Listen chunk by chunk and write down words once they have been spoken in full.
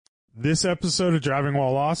This episode of Driving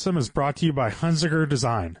While Awesome is brought to you by Hunziker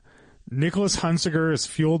Design. Nicholas Hunziker is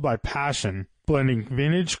fueled by passion, blending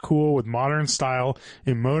vintage cool with modern style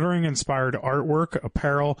in motoring-inspired artwork,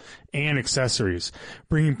 apparel, and accessories,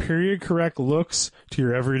 bringing period-correct looks to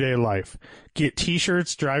your everyday life. Get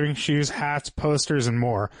t-shirts, driving shoes, hats, posters, and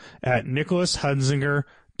more at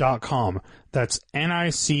nicholaashunziker.com. That's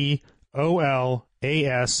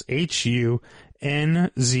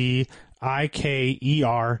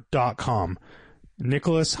NicholasHunziker.com.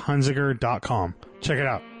 NicholasHunziker.com. Check it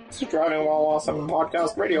out. It's the Driving While Awesome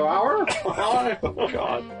podcast radio hour. Oh,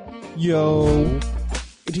 God. Yo.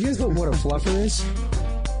 Do you guys know what a fluffer is?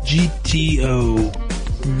 GTO.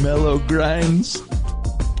 Mellow grinds.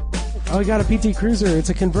 Oh, I got a PT Cruiser. It's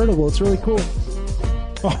a convertible. It's really cool.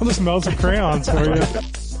 All this melts of crayons for you.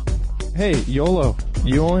 Hey, YOLO.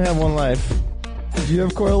 You only have one life. If you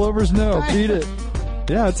have coilovers, no. Beat it.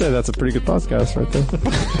 Yeah, I'd say that's a pretty good podcast right there.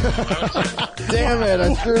 Damn it,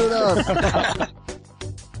 I screwed it up.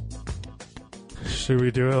 Should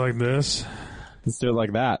we do it like this? Let's do it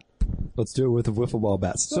like that. Let's do it with a wiffle ball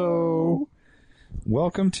bat. So,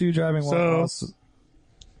 welcome to Driving While Awesome.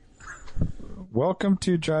 Welcome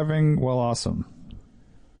to Driving While Awesome.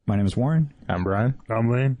 My name is Warren. I'm Brian. I'm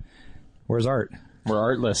Lane. Where's Art? We're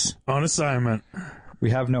artless. On assignment.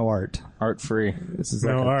 We have no art. Art free. This is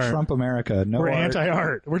No like art. Trump America. No We're art.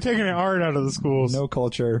 anti-art. We're taking art out of the schools. No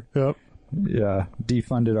culture. Yep. Yeah,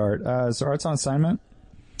 defunded art. So Art's on assignment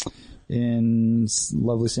in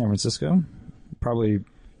lovely San Francisco. Probably,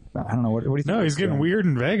 I don't know, what do you think? No, he's getting weird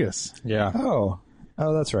in Vegas. Yeah. Oh,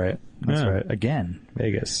 that's right. That's Yeah. right. Again,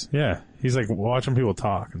 Vegas. Yeah. He's like watching people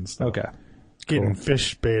talk and stuff. Okay. Getting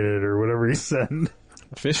fish baited or whatever he said.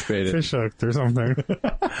 Fish baited. Fish hooked or something.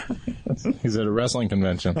 He's at a wrestling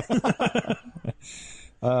convention.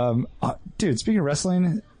 Dude, speaking of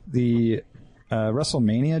wrestling, the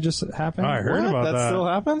WrestleMania just happened. I heard about that. That still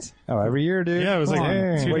happens? Oh, every year, dude. Yeah, it was Come like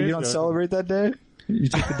on. 2 Wait, days you don't ago. celebrate that day? You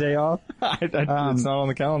took the day off? It's not on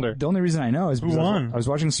the calendar. The only reason I know is because won? I was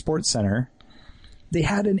watching Sports Center. They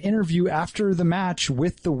had an interview after the match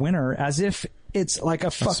with the winner as if it's like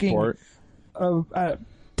a fucking Sport.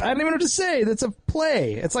 I don't even know what to say. That's a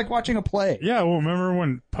play. It's like watching a play. Yeah, well, remember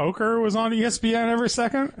when poker was on ESPN every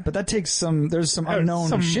second? But that takes there's some Yeah, unknown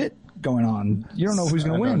some- shit going on. You don't know who's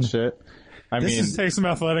going to win. Shit. I This mean, is- Take some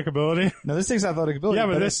athletic ability. No, this takes athletic ability. Yeah,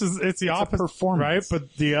 but it's the it's a opposite, performance. right?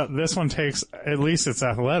 But this one takes, at least it's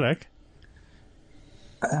athletic.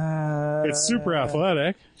 It's super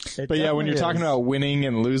athletic. but yeah, when you're talking about winning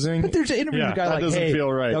and losing, But there's an interview Yeah, with a guy that like, doesn't hey,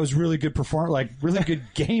 feel right. that was really good performance, like really good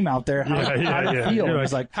game out there. How did it feel? You're It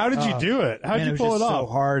was like, how did you do it? How'd man, you was pull it just so off?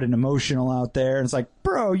 hard and emotional out there. And it's like,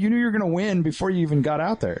 bro, you knew you were going to win before you even got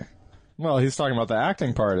out there. well, he's talking about the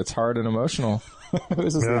acting part. It's hard and emotional.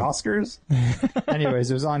 Was this the Oscars?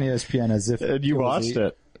 Anyways, it was on ESPN as if And you watched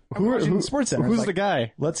it. Who Sports Center. Who's It's the like,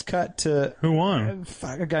 guy? Let's cut to Who won?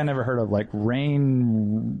 fuck, a guy I never heard of, like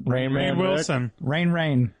Rain Rain Wilson. Rain.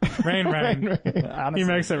 Rain. He Honestly,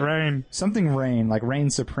 makes it rain. something Rain, like Reign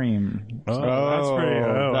Supreme. Oh, that's pretty.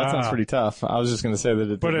 Oh, that wow. sounds pretty tough. I was just going to say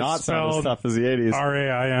that it But did it's not sound as spelled tough as the 80s.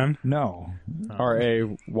 RAIN. No, It's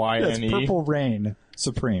RAYNE. Purple Rain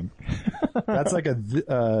Supreme. That's like a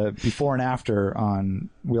before and after on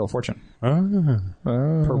Wheel of Fortune. Oh.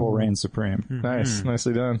 Purple Rain Supreme. Nice.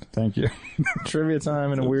 Nicely done. Thank you. Trivia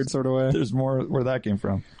time in a weird sort of way. There's more where that came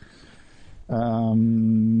from.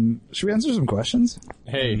 Should we answer some questions?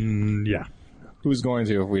 Hey, Yeah. who's going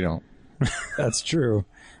to if we don't? That's true.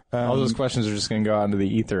 All those questions are just going to go out into the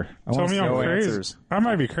ether. Tell me I'm no crazy. answers. I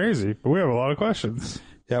might be crazy, but we have a lot of questions.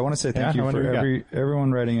 Yeah, I want to say thank Yeah, you how for many we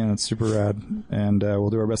everyone writing in. It's super rad, and we'll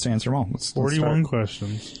do our best to answer them all. Let's 41 start.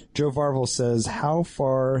 questions. Joe Varvel says, how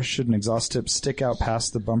far should an exhaust tip stick out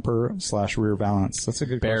past the bumper/rear valance? That's a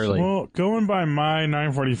good Barely. Well, going by my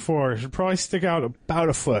 944, it should probably stick out about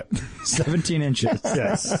a foot. question. 17 inches.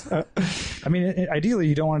 Yes. I mean, ideally,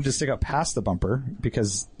 you don't want it to stick out past the bumper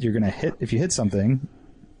because you're going to hit, if you hit something,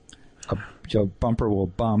 your bumper will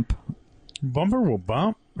bump, Bumper will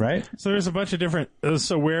bump. right? So there's a bunch of different.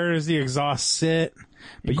 So where does the exhaust sit?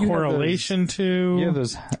 But In you have correlation to. You have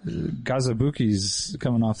those gazabukis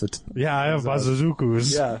coming off the... Yeah, I have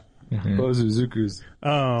Bazazukus. Bozuzukus.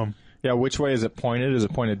 Yeah, which way is it pointed? Is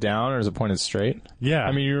it pointed down or is it pointed straight? Yeah.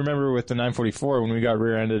 I mean, you remember with the 944 when we got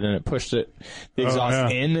rear-ended and it pushed the exhaust yeah.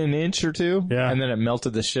 in an inch or two, Yeah. and then it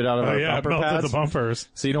melted the shit out of our yeah, it bumper melted pads. the bumpers.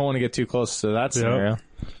 So you don't want to get too close to that scenario.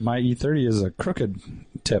 My E30 is a crooked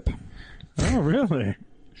tip Oh, really?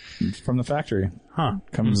 from the factory. Huh.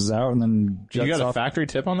 Comes out and then You jets got a off. factory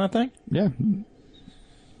tip on that thing? Yeah.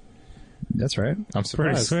 That's right. I'm Pretty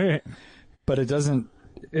surprised. sweet. But it doesn't...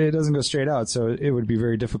 it doesn't go straight out, so it would be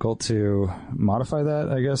very difficult to modify that,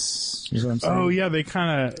 I guess. You know what I'm saying? Oh, yeah, they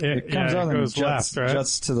kind of... It comes out it and goes juts, left, right?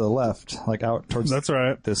 juts to the left, like out towards That's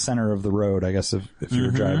right. the center of the road, I guess, if you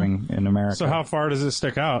were driving in America. So how far does it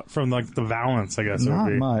stick out from, like, the valance, I guess it Not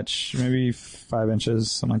would be? much. Maybe 5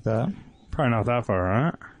 inches, something like that. Probably not that far,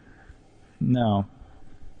 right? No.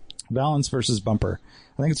 Valance versus bumper.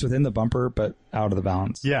 I think it's within the bumper, but out of the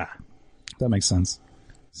valance. Yeah. That makes sense.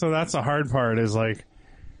 So that's the hard part is, like,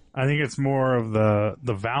 I think it's more of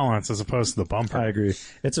the valance as opposed to the bumper. I agree.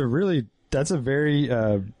 That's a very,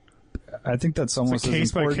 I think that's almost It's a as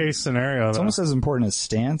important. case-by-case scenario. It's though. almost as important as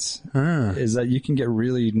stance, is that you can get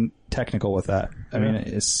really technical with that. I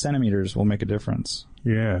mean, centimeters will make a difference.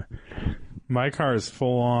 Yeah. My car is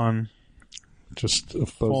full-on, just a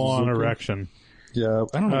full-on Suzuki? erection. Yeah,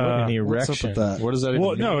 I don't know. An what's up erection. with that? What does that even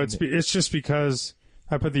Well, mean? no, it's just because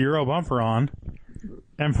I put the Euro bumper on,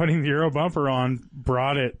 and putting the Euro bumper on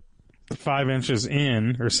brought it 5 inches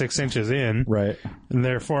in, or 6 inches in, Right. and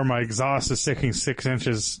therefore my exhaust is sticking 6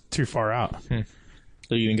 inches too far out.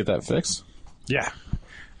 So you didn't get that fixed? Yeah.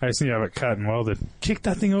 I just need to have it cut and welded. Kick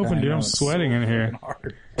that thing open, I dude. know, I'm it's sweating in here.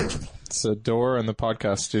 Hard. It's a door in the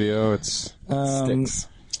podcast studio. It's sticks.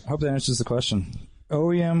 Hope that answers the question.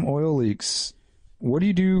 OEM oil leaks. What do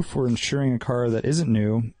you do for insuring a car that isn't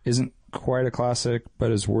new, isn't quite a classic,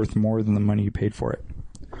 but is worth more than the money you paid for it?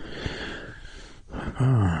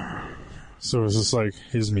 So is this like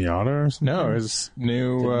his Miata or something? No, it's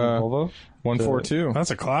new Volvo? 142. That's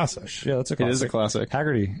a classic. Yeah, that's a It classic. is a classic.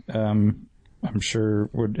 Haggerty, I'm sure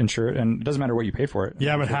would insure it, and it doesn't matter what you pay for it.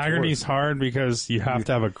 Yeah, but It's worth- Haggerty's hard because you have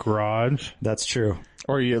to have a garage. That's true.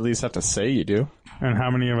 Or you at least have to say you do. And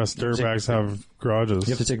how many of us dirtbags have garages?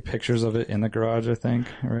 You have to take pictures of it in the garage, I think.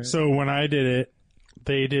 Right? So when I did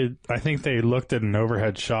it, I think they looked at an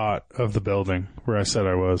overhead shot of the building where I said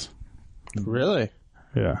I was. Really?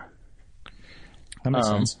 Yeah. That makes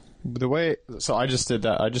sense. So I just did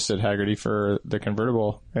that. I just did Haggerty for the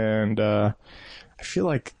convertible, and I feel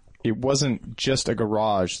like it wasn't just a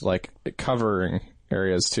garage, like covering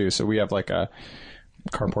areas too. So we have like a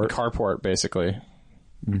carport basically.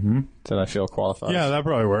 Mm-hmm. That I feel qualifies. Yeah, that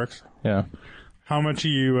probably works. Yeah. How much are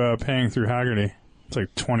you paying through Haggerty? It's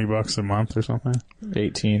like $20 a month or something.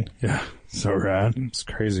 18. Yeah. So rad. It's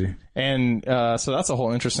crazy. And so that's a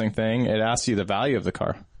whole interesting thing. It asks you the value of the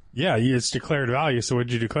car. Yeah, it's declared value. So what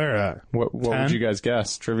did you declare it at? What 10? would you guys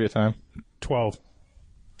guess? Trivia time. 12.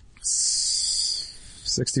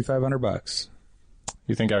 $6,500.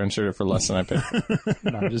 You think I insured it for less than I paid?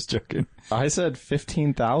 No, I'm just joking. I said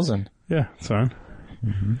 15,000. Yeah, it's fine.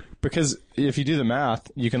 Because if you do the math,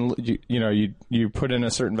 you can you put in a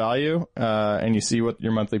certain value and you see what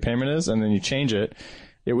your monthly payment is, and then you change it.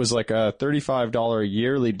 It was like a $35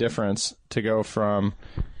 yearly difference to go from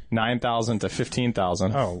 $9,000 to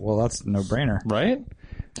 $15,000. Oh, well, that's a no-brainer. Right?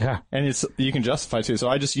 Yeah. And you can justify too. So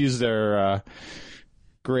I just used their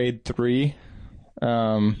grade 3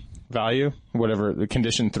 value, whatever the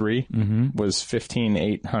condition 3 was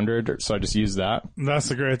 15,800. So I just used that. That's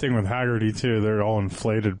the great thing with Haggerty too. They're all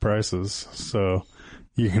inflated prices. So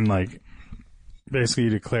you can like basically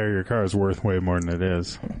declare your car is worth way more than it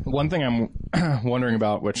is. One thing I'm wondering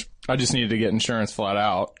about, which I just needed to get insurance flat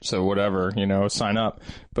out, so whatever, sign up.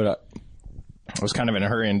 But I was kind of in a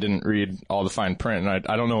hurry and didn't read all the fine print, and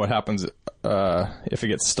I don't know what happens if it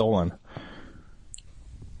gets stolen.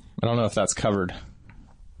 I don't know if that's covered.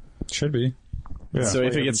 Should be. Yeah. So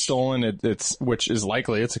if it gets stolen, it's which is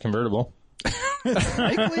likely, it's a convertible.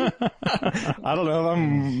 Likely? I don't know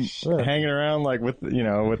if I'm hanging around like with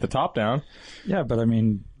the top down. Yeah, but I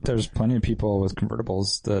mean, there's plenty of people with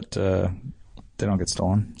convertibles that they don't get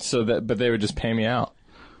stolen. But they would just pay me out.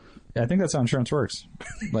 I think that's how insurance works.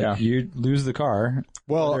 Like Yeah. you lose the car.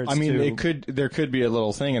 Well, whether it's I mean, to there could be a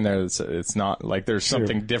little thing in there that's it's not like there's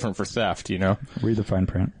something different for theft, read the fine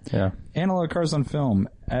print. Yeah. Analog cars on film.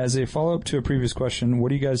 As a follow-up to a previous question, what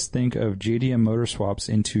do you guys think of JDM motor swaps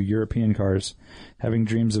into European cars? Having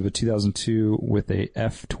dreams of a 2002 with a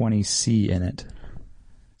F20C in it.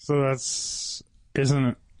 So is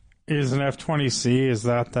an F20C, is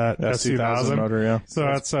that S2000 motor, yeah. So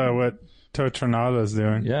that's what Totronada is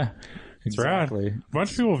doing. Yeah, It's rad. exactly. A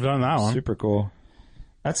bunch of people have done that one. Super cool.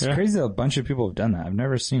 That's Yeah. crazy that a bunch of people have done that. I've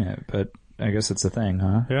never seen it, but I guess it's a thing,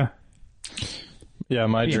 huh? Yeah. Yeah,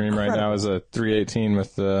 my dream right now is a 318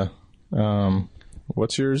 with the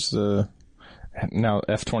what's yours? Now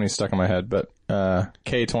F20 stuck in my head, but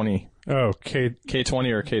K20. Oh,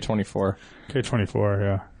 K20 or K24.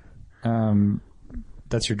 K24, yeah.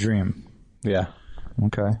 That's your dream. Yeah.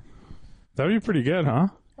 Okay. That'd be pretty good, huh?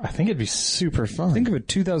 I think it'd be super fun. Think of a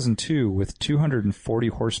 2002 with 240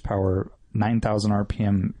 horsepower 9,000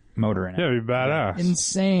 RPM motor in it. Yeah, it'd be badass.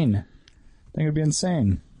 Insane. I think it'd be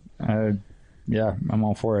insane. Yeah, I'm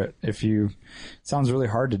all for it. It sounds really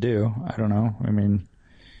hard to do. I don't know. I mean,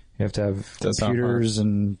 you have to have computers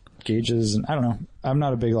and gauges, and I don't know. I'm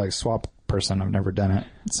not a big swap person. I've never done it.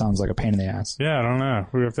 It sounds like a pain in the ass. Yeah, I don't know.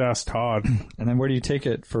 We have to ask Todd. And then where do you take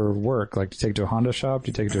it for work? Do you take it to a Honda shop? Do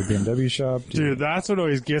you take it to a BMW shop? Dude, that's what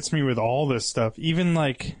always gets me with all this stuff. Even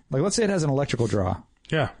let's say it has an electrical draw.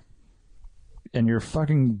 Yeah. And you're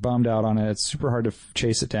fucking bummed out on it. It's super hard to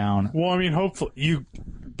chase it down. Well, I mean, hopefully you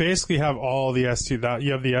basically have all the S2000.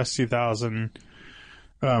 You have the S2000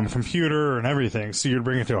 computer and everything, so you'd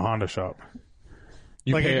bring it to a Honda shop.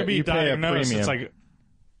 It could be diagnosed. It's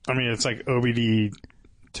it's like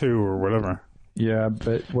OBD2 or whatever. Yeah,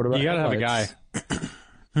 but what about you gotta headlights? have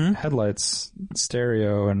a guy. Headlights,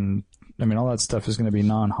 stereo, and all that stuff is going to be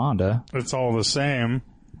non-Honda. It's all the same.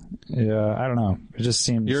 Yeah, I don't know. It just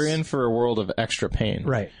seems You're in for a world of extra pain.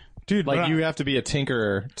 right. Dude, You have to be a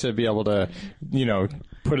tinkerer to be able to,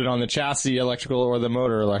 put it on the chassis electrical or the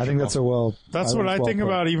motor electrical. I think that's what I think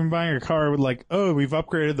about even buying a car with we've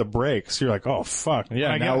upgraded the brakes. You're like, oh fuck.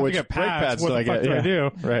 Yeah, when I now get, which get brake pads what do the I fuck get? do I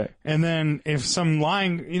do? Right. And then if some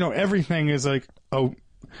lying, everything is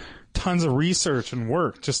tons of research and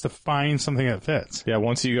work just to find something that fits. Yeah,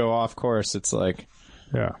 once you go off course, it's like...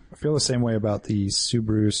 Yeah. I feel the same way about the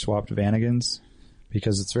Subaru swapped Vanagons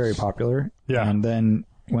because it's very popular. Yeah. And then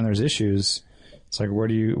when there's issues, it's like, where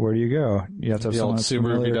do you go? You have to have The old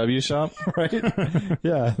someone Subaru VW shop? right?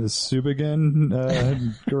 Yeah, the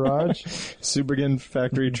Subigan garage. Subigan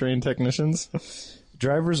factory trained technicians?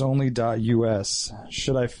 Driversonly.us.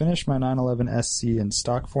 Should I finish my 911 SC in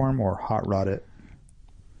stock form or hot rod it?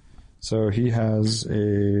 So he has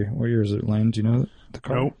what year is it, Lane? Do you know the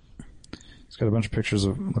car? Nope. It's got a bunch of pictures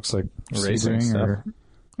of, looks like Racing Sebring stuff.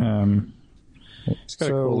 It's got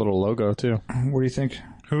a cool little logo, too. What do you think?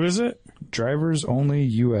 Who is it? Drivers Only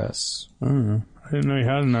US. I didn't know you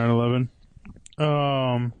had a 911.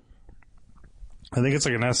 I think it's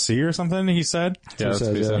like an SC or something, he said. Yeah, that's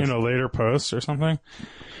what he Yeah. said. Later post or something.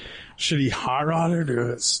 Should he hot rod it or do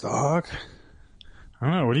it stock? I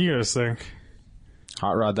don't know. What do you guys think?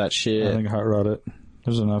 Hot rod that shit. I think hot rod it.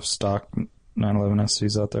 There's enough stock 911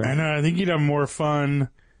 SCs out there. I know. I think you'd have more fun.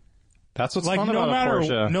 That's what's Like fun no about matter, a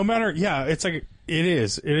Porsche. no matter. Yeah, it's like it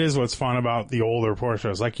is. It is what's fun about the older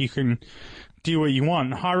Porsches. Like you can do what you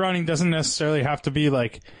want. Hot rodding doesn't necessarily have to be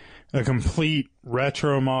like a complete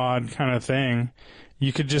retro mod kind of thing.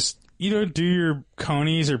 You could just do your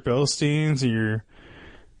Conies or Bilsteins or your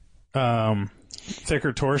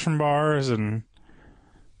thicker torsion bars and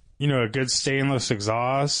a good stainless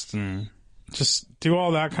exhaust and just do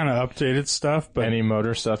all that kind of updated stuff. But Any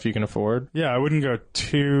motor stuff you can afford. yeah, I wouldn't go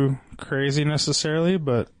too crazy necessarily,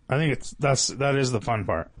 but I think that is the fun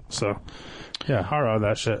part. So yeah, hot rod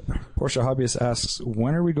that shit. Porsche Hobbyist asks,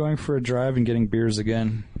 when are we going for a drive and getting beers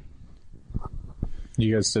again?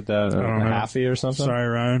 You guys did that don't know. Happy or something? Sorry,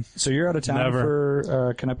 Ryan. So you're out of town Never.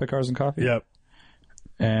 for Canepa Cars and Coffee? Yep.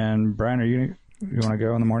 And Brian, you want to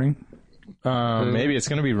go in the morning? Maybe it's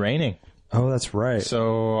going to be raining. Oh, that's right.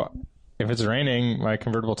 So if it's raining, my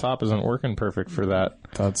convertible top isn't working perfect for that.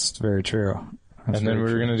 That's very true. That's And then very we were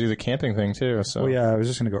true. going to do the camping thing too. So Well, yeah, I was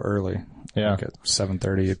just going to go early. Yeah. Like at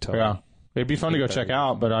 7:30 till... Yeah. It'd be fun to go check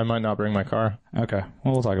out, but I might not bring my car. Okay.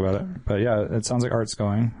 Well, we'll talk about it. But yeah, it sounds like Art's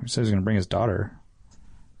going. He says he's going to bring his daughter.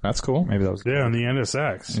 That's cool. Maybe that was... Yeah, on the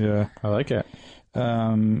NSX. Yeah. I like it.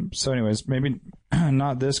 So anyways, maybe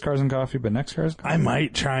not this Cars and Coffee, but next Cars and Coffee? I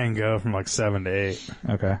might try and go from like 7 to 8.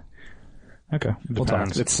 Okay. We'll talk.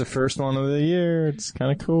 Depends. It's the first one of the year. It's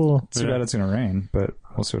kind of cool. Too bad it's going to rain, but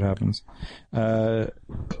we'll see what happens.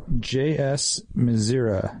 J.S.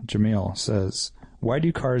 Mizira Jamil says, why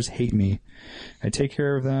do cars hate me? I take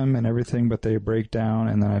care of them and everything, but they break down,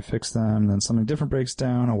 and then I fix them, and then something different breaks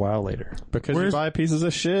down a while later. Because you buy pieces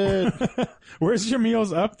of shit. Where's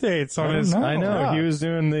Jamil's updates on his? know. I know. Yeah. He was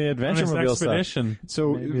doing the On adventure his mobile stuff. expedition.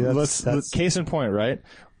 So Maybe that's- case in point, right?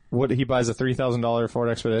 What he buys a $3,000 Ford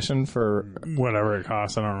Expedition for? Whatever it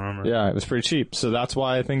costs, I don't remember. Yeah, it was pretty cheap. So that's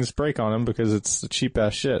why things break on him, because it's cheap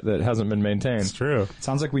ass shit that hasn't been It's maintained. true.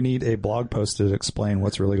 Sounds like we need a blog post to explain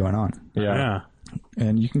what's really going on. Yeah.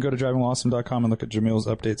 And you can go to drivingawesome.com and look at Jamil's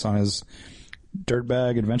updates on his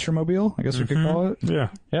dirtbag adventure mobile, I guess we could call it, Yeah.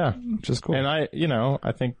 Yeah. which is cool. And I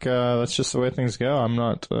think that's just the way things go. I'm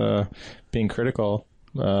not being critical.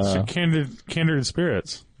 So kindred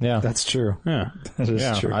spirits. Yeah. That's true. Yeah. That is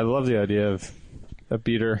Yeah. true. I love the idea of a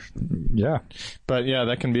beater. Yeah. But yeah,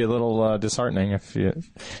 that can be a little disheartening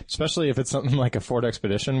especially if it's something like a Ford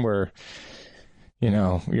Expedition where,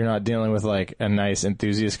 you're not dealing with like a nice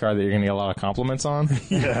enthusiast car that you're going to get a lot of compliments on.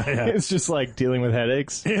 Yeah. It's just like dealing with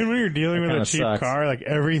headaches. And when you're dealing with a kinda cheap sucks. car, like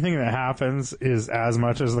everything that happens is as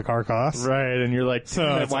much as the car costs. Right. And you're like, So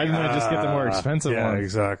it's why like, didn't I just get the more expensive yeah, one?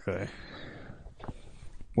 exactly.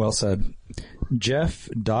 Well said.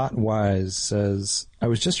 Jeff.wise says, I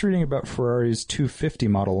was just reading about Ferrari's 250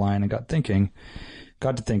 model line and got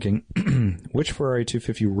to thinking, which Ferrari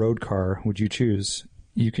 250 road car would you choose?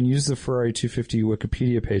 You can use the Ferrari 250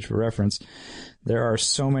 Wikipedia page for reference. There are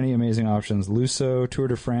so many amazing options. Lusso, Tour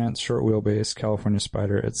de France, short wheelbase, California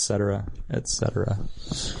Spider, etc., etc.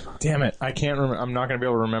 Damn it. I can't remember. I'm not going to be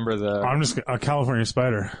able to remember the... I'm just a California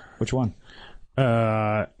Spider. Which one?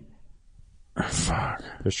 Fuck.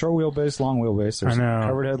 There's short wheelbase, long wheelbase. There's I know.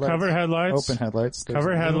 covered headlights. Covered headlights. Open headlights. There's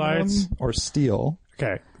Covered headlights. aluminum or steel.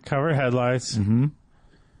 Okay. Covered headlights. Mm-hmm.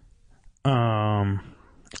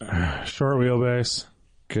 Short wheelbase.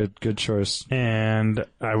 Good choice. And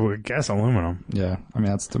I would guess aluminum. Yeah. I mean,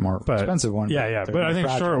 that's the more But, expensive one. Yeah. They're But more I think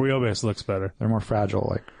fragile. short wheelbase looks better. They're more fragile,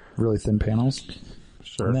 like really thin panels.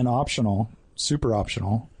 Sure. And then optional, super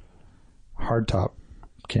optional, hardtop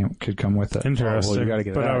could come with it. Interesting. Well, you got to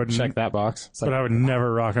get but that. I would Check that box. But I would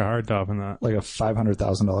never rock a hardtop in that. Like a $500,000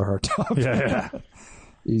 hardtop. Yeah.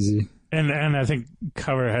 Easy. And I think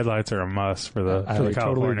covered headlights are a must for the I for the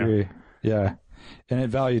totally California. agree. Yeah. And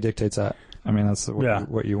value dictates that. I mean, that's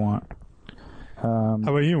what you want. How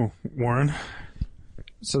about you, Warren?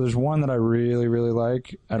 So there's one that I really, really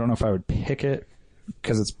like. I don't know if I would pick it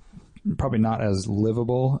because it's probably not as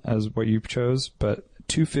livable as what you chose, but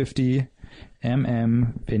 250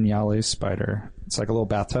 Vignale Spider. It's like a little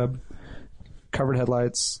bathtub. Covered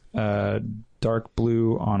headlights, dark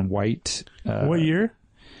blue on white. What year?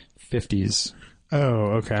 50s.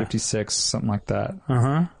 Oh, okay. 56, something like that.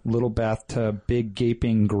 Uh-huh. Little bathtub, big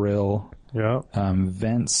gaping grill. Yep.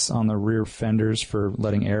 Vents on the rear fenders for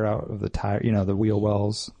letting air out of the tire, the wheel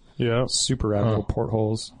wells. Yep. Super radical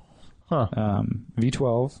portholes. Huh.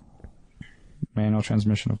 V12. Manual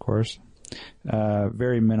transmission, of course.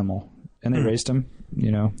 Very minimal. And they raced them,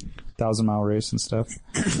 1,000-mile race and stuff.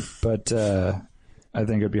 But I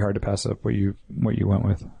think it'd be hard to pass up what you went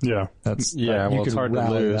with. Yeah. That's Yeah, you well, it's could hard to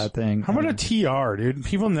rally lose. that thing. How about a TR, dude?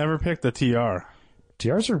 People never pick the TR.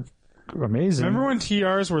 TRs are amazing. Remember when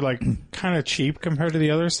TRs were like kind of cheap compared to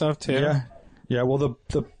the other stuff too? Yeah. Yeah, well,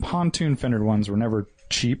 the pontoon fendered ones were never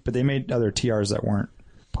cheap, but they made other TRs that weren't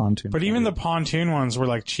pontoon. But even fendered. the pontoon ones were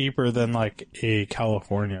like cheaper than like a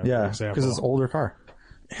California, for yeah, example. because it's an older car.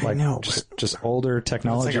 Like, know, just older It's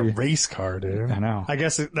technology. like a race car, dude. I know. I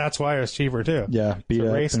guess that's why it was cheaper too. Yeah, beat a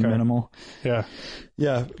up race and car. minimal. Yeah.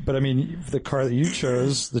 Yeah, but I mean, the car that you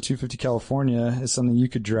chose, the 250 California, is something you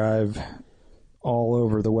could drive all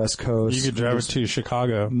over the West Coast. You could drive it to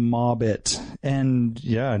Chicago. mob it and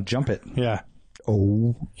jump it. Yeah.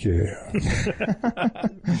 Oh yeah,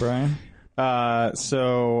 Brian.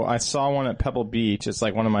 So I saw one at Pebble Beach. It's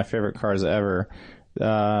like one of my favorite cars ever.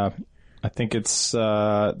 I think it's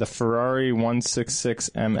the Ferrari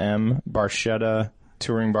 166mm Barchetta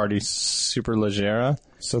Touring Body Superleggera.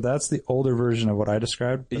 So that's the older version of what I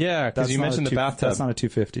described. but Yeah, because that's you not mentioned a the bathtub. That's not a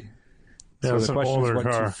 250. Yeah, So it's the an question is, older what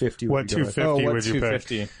car. 250 would What you go with? 250 what would you pick?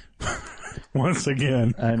 250? Once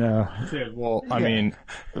again. I know. Well, I mean,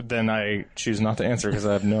 then I choose not to answer because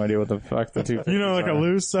I have no idea what the fuck the 250 You know, like a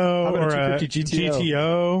Lusso about or a a 250 GTO?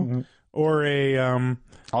 GTO or a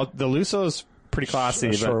The Luso's pretty classy,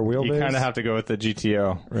 but short you wheelbase? kind of have to go with the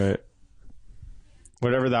GTO. Right.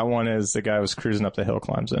 Whatever that one is, the guy was cruising up the hill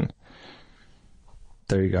climbs in.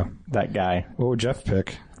 There you go. That guy. What would Jeff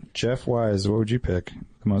pick? Jeff Wise, what would you pick?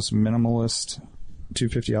 The most minimalist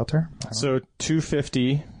 250 out there? So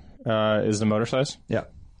 250 is the motor size. Yeah.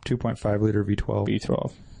 2.5 liter V12.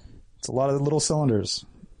 V12. It's a lot of little cylinders.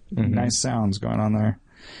 Nice sounds going on there.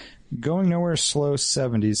 Going Nowhere Slow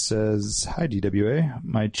 70 says, Hi DWA.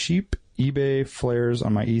 My cheap eBay flares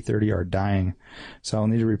on my E30 are dying, so I'll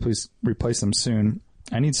need to replace them soon.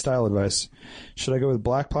 I need style advice. Should I go with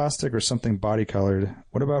black plastic or something body colored?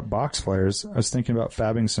 What about box flares? I was thinking about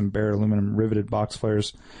fabbing some bare aluminum riveted box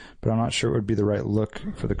flares, but I'm not sure it would be the right look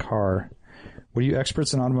for the car. What do you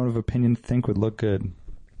experts in automotive opinion think would look good?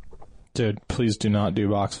 Dude, please do not do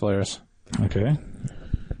box flares. Okay.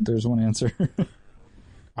 There's one answer.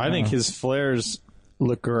 I think his flares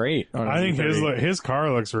look great. I think his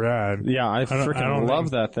car looks rad. Yeah, I don't freaking love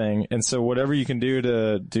think- that thing. And so whatever you can do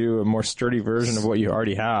to do a more sturdy version of what you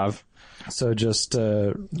already have, So just He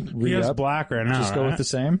read has up. black right now. Just go right? with the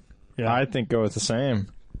same. Yeah. I think go with the same.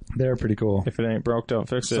 They're pretty cool. If it ain't broke, don't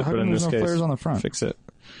fix it. So how But come in there's this no case, flares on the front? fix it.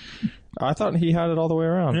 I thought he had it all the way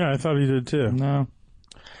around. Yeah, I thought he did too. No.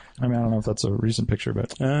 I mean, I don't know if that's a recent picture,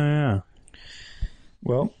 but Yeah.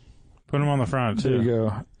 Well, Put him on the front, there too.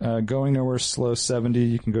 you go. Going Nowhere Slow 70.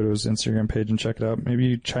 You can go to his Instagram page and check it out. Maybe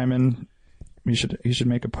you chime in. You should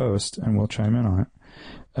make a post, and we'll chime in on it.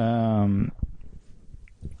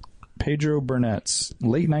 Pedro Burnett's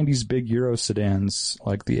late 90s big Euro sedans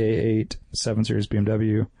like the A8, 7 Series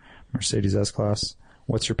BMW, Mercedes S-Class.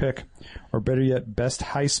 What's your pick? Or better yet, best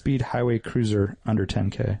high-speed highway cruiser under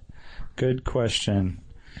 10K? Good question.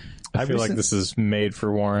 I feel like this is made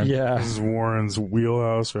for Warren. Yeah. This is Warren's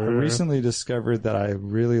wheelhouse right I here. recently discovered that I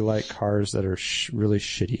really like cars that are really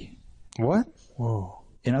shitty. What? Whoa.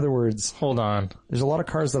 In other words, Hold on. there's a lot of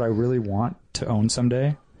cars that I really want to own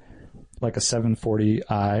someday, like a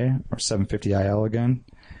 740i or 750iL again,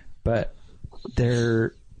 but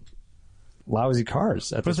they're lousy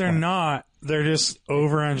cars at But this they're point. not. They're just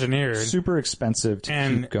over-engineered. Super expensive to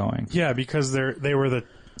And- keep going. Yeah, because they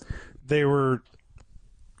were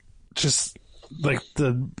just like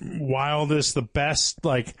the wildest, the best,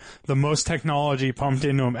 like the most technology pumped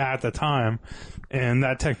into them at the time, and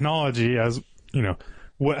that technology, as you know,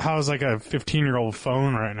 how's like a 15-year-old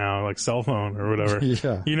phone right now, like cell phone or whatever.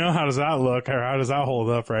 Yeah. You know, how does that look, or how does that hold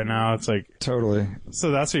up right now? It's like, Totally.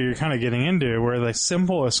 so that's what you're kind of getting into, where the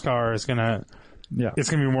simplest car is gonna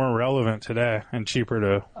be more relevant today and cheaper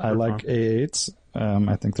to. I like A8s.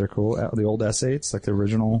 I think they're cool. The old S8s, like the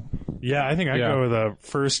original. Yeah, I think I'd go with a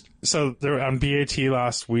first. So there on BAT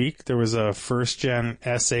last week, there was a first gen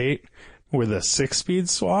S8 with a 6-speed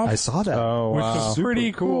swap. I saw that. Oh, which wow. was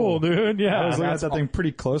pretty cool, dude. Yeah. I was looking at that thing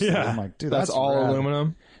pretty closely. Yeah. I'm like, dude, That's all rad.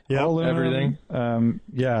 aluminum? Yep. All aluminum. Everything?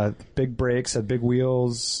 Yeah, big brakes, had big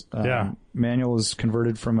wheels. Yeah. Manual was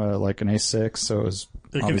converted from an A6, so it was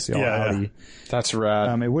obviously all Audi. That's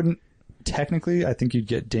rad. It wouldn't technically. I think you'd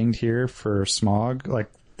get dinged here for smog, like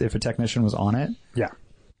if a technician was on it. Yeah.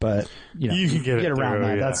 But you can get it around through,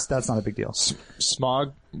 that. yeah. That's not a big deal.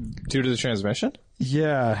 Smog due to the transmission?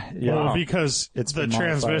 Yeah. Well, because It's the been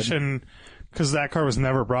modified. transmission, because that car was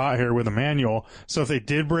never brought here with a manual. So if they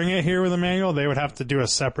did bring it here with a manual, they would have to do a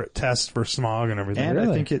separate test for smog and everything. And I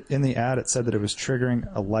think in the ad it said that it was triggering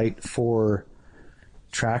a light for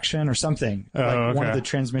traction or something. Like one of the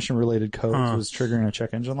transmission related codes was triggering a check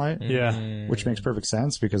engine light. Yeah. Which makes perfect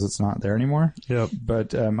sense because it's not there anymore. Yep.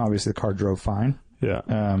 But obviously the car drove fine. Yeah.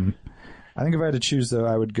 I think if I had to choose though,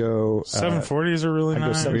 I would go 740s are really I'd go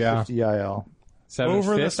nice. 750 IL. 750.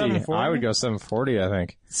 Over the 740? I would go 740, I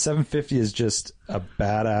think. 750 is just a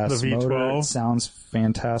badass The V12? motor. It sounds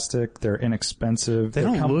fantastic. They're inexpensive. They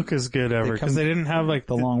don't look as good ever because they didn't have like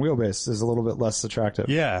the long wheelbase is a little bit less attractive.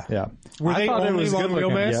 Yeah. Yeah. Were they thought it only was long good looking.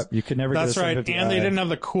 wheelbase? Yep. You could never That's get a right. 750 And they i. didn't have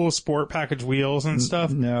the cool sport package wheels and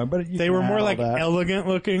stuff. No, but They were more like elegant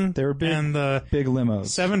looking. They were big, and the big limos.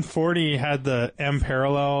 740 had the M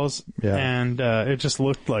parallels, Yeah. and it just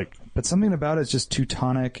looked like But something about it's just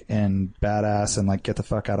Teutonic and badass and like get the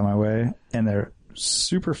fuck out of my way. And they're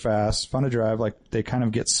super fast, fun to drive. Like they kind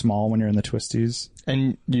of get small when you're in the twisties.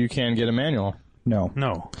 And you can get a manual. No.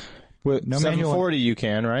 With No 740 you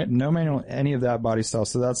can, right? No manual, any of that body style.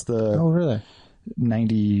 So that's the really?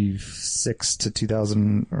 96 to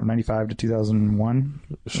 2000 or 95 to 2001,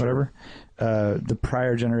 whatever. The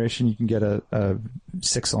prior generation, you can get a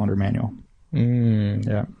 6-cylinder manual.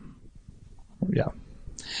 Yeah. Yeah.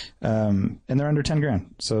 And they're under 10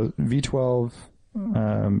 grand. So V12. how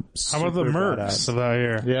about the Mercs of that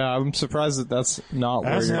year? Yeah, I'm surprised that that's not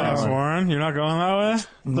That's where you're nice, going. Warren. You're not going that way.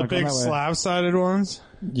 The not going big that way. slab-sided ones.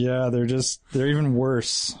 Yeah, they're even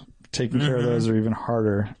worse. Taking care of those are even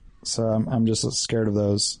harder. So I'm just scared of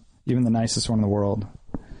those. Even the nicest one in the world.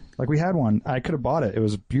 Like we had one. I could have bought it. It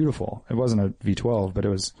was beautiful. It wasn't a V12, but it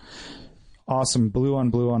was awesome. Blue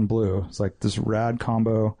on blue on blue. It's like this rad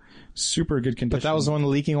combo. Super good condition. But that was the one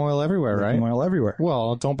leaking oil everywhere, right? oil everywhere.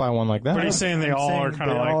 Well, don't buy one like that. But he's saying they all are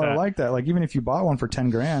kind of They like all that. are like that. Like even if you bought one for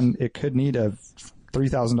 10 grand, it could need a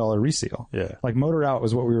 $3,000 reseal. Yeah. Like Motor Out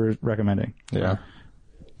was what we were recommending. Yeah.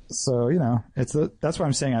 So, you know, that's why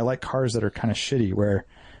I'm saying I like cars that are kind of shitty where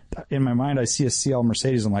in my mind I see a CL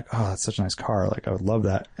Mercedes. I'm like, oh, that's such a nice car. Like I would love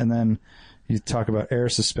that. And then you talk about air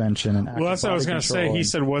suspension and Well, that's what I was going to say. He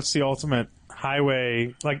said, what's the ultimate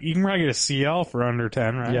highway? Like, you can probably get a CL for under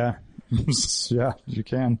 10, right? Yeah. Yeah, you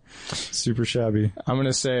can. Super shabby. I'm going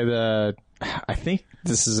to say I think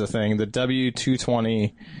this is a thing, the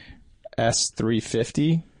W220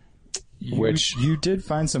 S350, which you did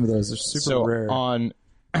find some of those. They're super rare.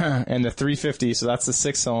 And the 350, so that's the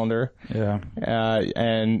 6-cylinder. Yeah.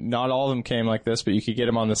 And not all of them came like this, but you could get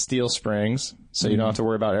them on the steel springs, so you don't have to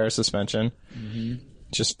worry about air suspension.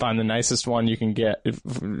 Just find the nicest one you can get.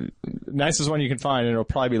 Nicest one you can find, and it'll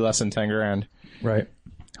probably be less than 10 grand. Right.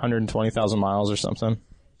 120,000 miles or something.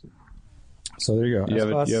 So there you go. You have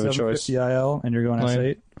a choice. 750 IL, and you're going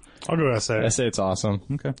S8. I'll go S8. S8's awesome.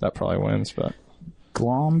 Okay. That probably wins, but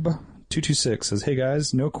Glomb226 says, "Hey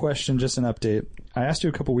guys, no question, just an update. I asked you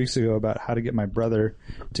a couple weeks ago about how to get my brother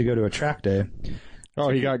to go to a track day. oh,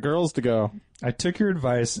 he got girls to go. I took your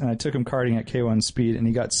advice and I took him karting at K1 speed, and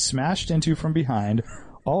he got smashed into from behind.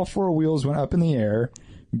 All 4 wheels went up in the air,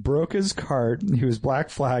 broke his cart. He was black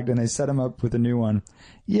flagged, and they set him up with a new one.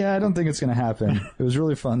 Yeah, I don't think it's going to happen. It was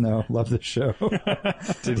really fun though. Love the show."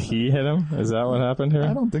 Did he hit him? Is that what happened here?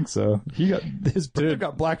 I don't think so. His brother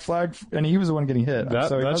got black flagged, and he was the one getting hit.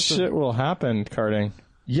 That shit will happen, karting.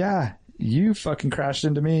 Yeah, you fucking crashed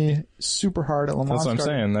into me super hard at Le Mans. That's what I'm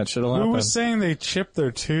saying. That shit will happen. Who was saying they chipped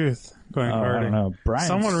their tooth going karting? I don't know.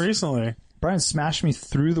 Someone recently. Brian smashed me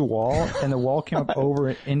through the wall, and the wall came up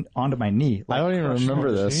over onto my knee. I don't even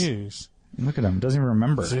remember this. Jeez. Look at him. Doesn't even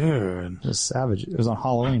remember. Dude. It was savage. It was on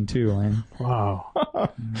Halloween, too, Lane. Wow.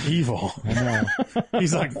 Evil. I know.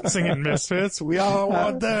 He's like singing Misfits. We all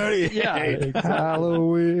want 30. Yeah.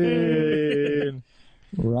 Halloween.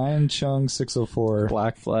 Ryan Chung 604.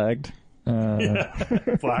 Black flagged.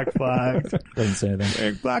 Black flag. Doesn't say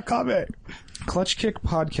anything. Black comic. Clutch Kick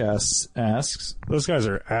Podcasts asks, Those guys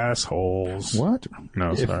are assholes. what?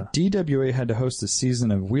 No, If sorry. DWA had to host a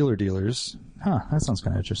season of Wheeler Dealers, that sounds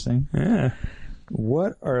kind of interesting. Yeah.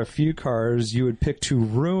 What are a few cars you would pick to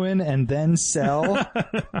ruin and then sell?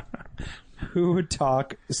 Who would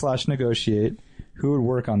talk / negotiate? Who would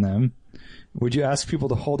work on them? Would you ask people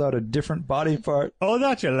to hold out a different body part? Oh,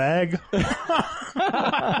 not your leg.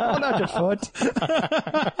 Oh, not your foot.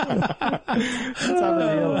 What's up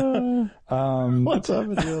with you? What's up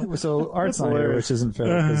with you? So Art's not here, which isn't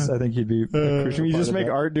fair, because I think he'd be a crucial Should we part just of make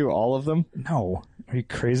that. Art do all of them? No. Are you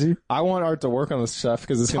crazy? I want Art to work on this stuff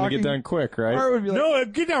because it's going to get done quick, right? Art would be like, No,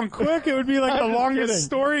 it'd get down quick. It would be like the longest kidding.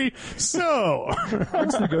 story. So,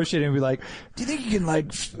 Art's negotiating and be like, do you think you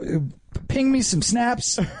can, ping me some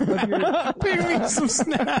snaps? ping me some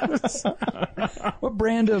snaps. What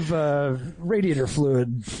brand of radiator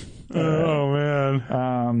fluid? Oh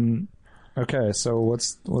man. Okay, so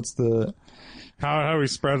what's the... How we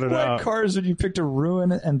spread it What out? cars would you pick to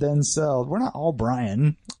ruin and then sell? We're not all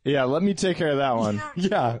Brian. Yeah, let me take care of that one.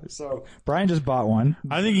 Yeah, so Brian just bought one.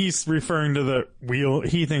 I think he's referring to the wheel.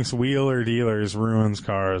 He thinks Wheeler Dealers ruins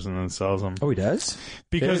cars and then sells them. Oh, he does?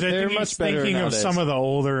 Because They're I think much he's better thinking nowadays. of some of the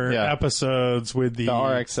older Yeah. episodes with the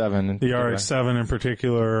RX-7. the RX-7 in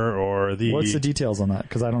particular, or the What's the details on that?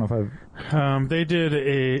 Because I don't know if I've... they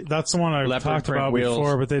did that's the one I've Leopard talked print about wheels.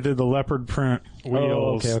 before, but they did the leopard print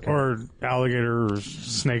wheels okay. or alligator or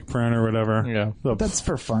snake print or whatever. Yeah. That's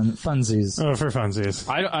for funsies. For funsies.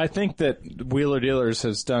 I think that Wheeler Dealers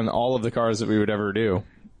has done all of the cars that we would ever do.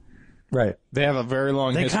 Right. They have a very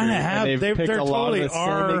long They history. kinda have. And they've picked They're a lot totally of the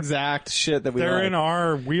are- same exact shit that we They're like. in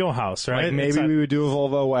our wheelhouse, right? Like maybe It's that we would do a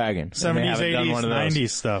Volvo wagon. and they 70s, haven't done 80s, one of those. 90s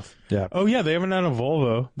stuff. Yeah. Oh yeah, they haven't done a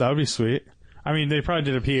Volvo. That would be sweet. I mean, they probably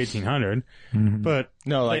did a P1800, but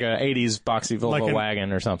No, like an 80s boxy Volvo Like an-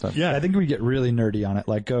 wagon or something. yeah, I think we get really nerdy on it.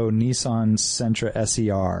 Like, go Nissan Sentra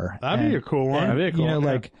SER. that'd be a cool one. That'd be a cool You know, one,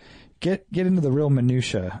 yeah. like, get into the real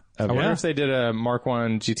minutia of I it. wonder if they did a Mark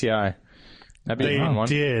 1 GTI. That'd be They a fun one.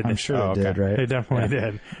 did. I'm sure Oh, they did, okay. right? They definitely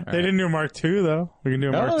did. They didn't do a Mark II though. We can do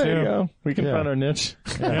a Mark Oh, II. there you go. We can Yeah. find our niche.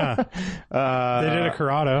 Yeah, they did a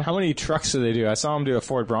Corrado. How many trucks do they do? I saw them do a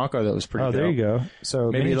Ford Bronco that was pretty Oh, there dope. you go.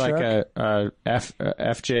 So Maybe mini like truck, a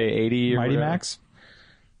FJ80 or Mighty whatever. Max.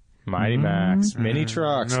 Mighty Max. Mini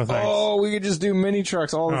trucks. No, thanks. Oh, we could just do mini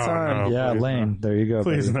trucks all the Oh, time. no. Yeah, please Lane. There you go.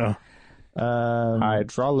 Please buddy. no.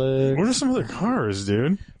 Hydraulic. What are some other cars,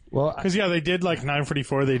 dude? Well, Because yeah, they did like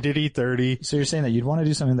 944. They did E30. so you're saying that you'd want to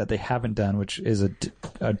do something that they haven't done, which is a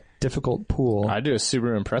difficult pool. I do a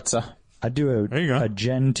Subaru Impreza. I'd do There you go. a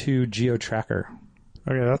Gen 2 Geo Tracker.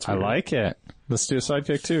 Okay, that's I weird. like it. Let's do a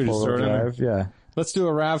Sidekick too. Just throw Four-wheel it in there. drive, yeah. Let's do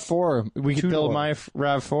a RAV4. We could build Two-door. my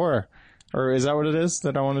RAV4. Or is that what it is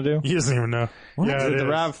that I want to do? He doesn't even know. Yeah, Is it the is.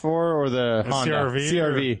 RAV4 or the Honda? CRV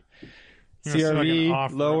CRV. You know, so like an CRV,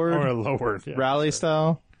 off- lowered, or lowered. Yeah. rally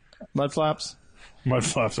style, mud flaps. Mud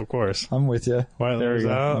flaps, of course. I'm with you. White There letters you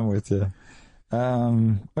go. out. I'm with you.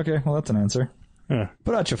 Okay, well, that's an answer. Yeah.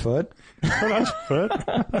 Put out your foot. Put on your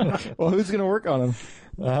foot. Well, who's going to work on them?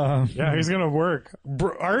 Yeah, he's gonna work.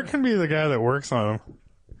 Art can be the guy that works on him.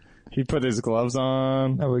 He put his gloves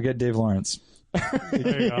on. Oh, we get Dave Lawrence.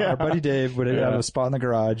 There you go. Our buddy Dave would have a spot in the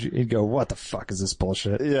garage. He'd go, "What the fuck is this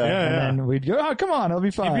bullshit?" Yeah. Yeah. And then we'd go, "Oh, come on, it'll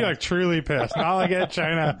be fine." He'd be like truly pissed. Not like at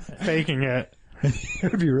China faking it.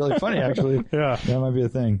 It would be really funny, actually. Yeah. That might be a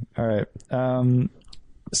thing. All right.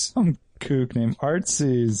 Some kook named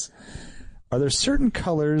Artsies Are there certain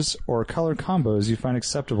colors or color combos you find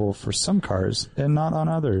acceptable for some cars and not on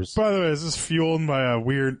others? By the way, this is fueled by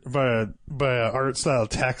a art style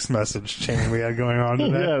text message chain we had going on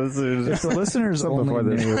today. If the listeners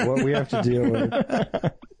only knew what we have to deal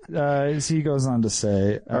with, as he goes on to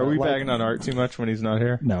say, are we bagging on Art too much when he's not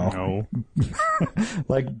here? No.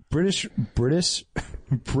 Like British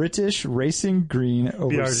racing green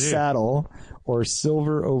over BRG. saddle or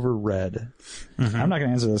silver over red. Mm-hmm. I'm not going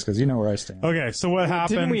to answer this because you know where I stand. Okay, so what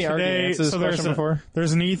happened Didn't we already today? answer this question before?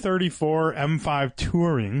 There's an E34 M5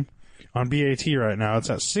 Touring on BAT right now. It's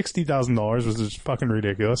at $60,000, which is fucking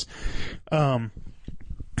ridiculous.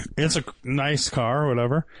 It's a nice car,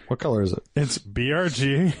 whatever. What color is it? It's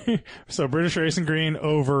BRG, so British Racing Green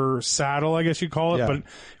over saddle, I guess you call it. Yeah. But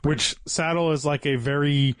which saddle is like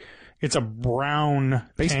it's a brown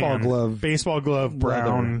Baseball tan. glove. Baseball glove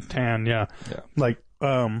brown leather. tan, yeah. Like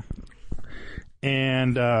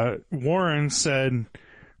and Warren said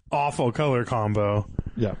awful color combo.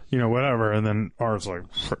 Yeah. Whatever, and then Art's like,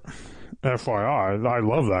 FYI, I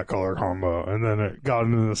love that color combo, and then it got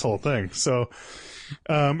into this whole thing. So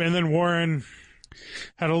and then Warren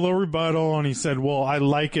had a little rebuttal, and he said, well, I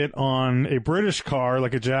like it on a British car,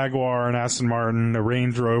 like a Jaguar, an Aston Martin, a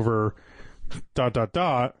Range Rover, ...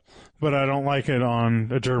 but I don't like it on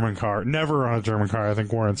a German car. Never on a German car, I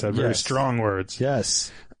think Warren said. Very Yes. strong words.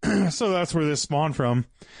 Yes. So that's where this spawned from.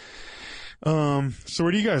 So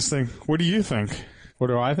what do you guys think? What do you think? What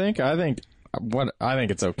do I think? I think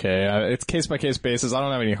it's okay. It's case by case basis. I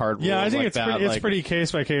don't have any hard rules. Yeah, I think like it's pretty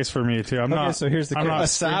case by case for me too. I'm not. So here's the I'm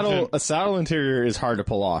case. not a saddle interior is hard to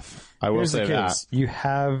pull off. I will Here's say the that. case. You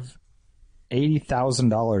have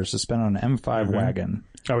 $80,000 to spend on an M5 wagon.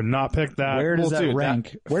 I would not pick that. Where does that dude,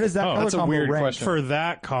 rank? Where does that color that's a combo weird rank? question. for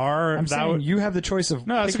that car? I'm that saying would, you have the choice of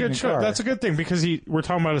no, that's a picking good choice. car. That's a good thing because we're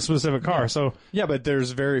talking about a specific car. So Yeah, but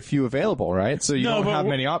there's very few available, right? So you No, don't but have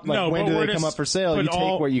we're- many options. no, Like, when but do we're they come just- up for sale? but You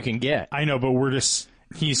take what you can get. I know, but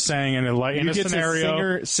he's saying in a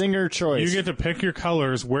scenario, singer choice. you get to pick your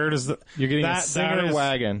colors. Where does You're getting a that Singer is,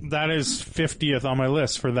 wagon. That is 50th on my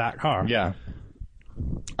list for that car. Yeah.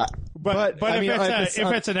 But I mean, if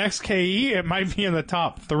it's an XKE, it might be in the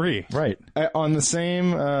top 3. Right. On the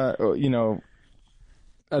same,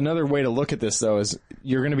 another way to look at this though is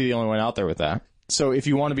you're going to be the only one out there with that. So if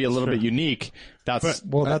you want to be a little bit unique, that's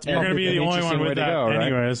You're going to be the only one with that,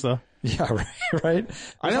 anyways, though. Yeah, right.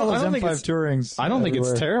 I don't think it's Tourings. I don't think it's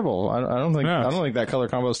everywhere. terrible. I don't think that color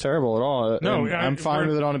combo is terrible at all. No, And I'm fine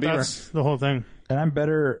with it on a Beamer. That's the whole thing. And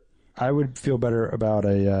I would feel better about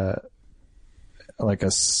a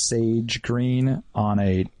sage green on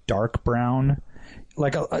a dark brown.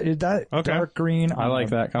 Like dark green. I like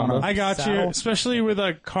that combo. I got you, saddle. especially with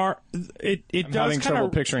a car. It I'm does having kind trouble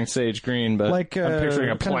of picturing sage green, but Like I'm picturing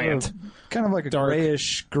a kind plant. of kind of like a Dark.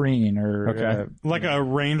 grayish green or Okay. like a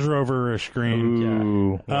Range Rover-ish green.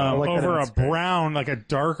 Ooh. like over that. a brown, like a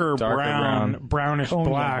darker brown, brownish Cognac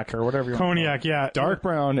black or whatever you want to cognac. Yeah, Dark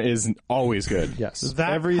brown is always good. Yes.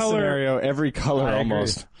 That Every color, scenario, every color I agree.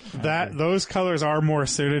 almost. those colors are more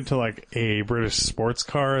suited to like a British sports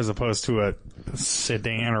car as opposed to a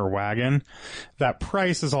sedan or wagon. That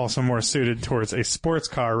price is also more suited towards a sports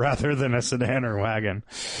car rather than a sedan or wagon.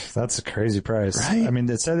 That's a crazy price. Right? I mean,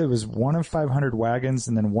 it said it was one of 500 wagons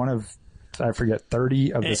and then one of, I forget,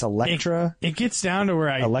 30 of this Electra It gets down to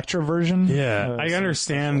where Electra version. Yeah, I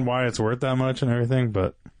understand why it's worth that much and everything,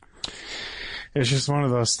 but it's just one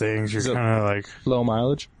of those things. You're it- kind of like, Low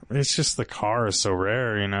mileage. it's just the car is so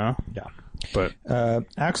rare, Yeah. But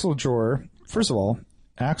Axel Jor, first of all,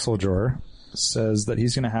 Axel Jor says that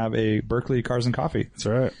he's going to have a Berkeley Cars and Coffee. that's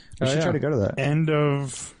right. We should try to go to that. End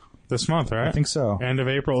of this month, right? I think so. End of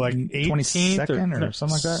April, like 18th 22nd or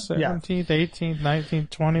something like that? Yeah. 17th, 18th, 19th,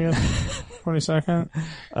 20th, 22nd.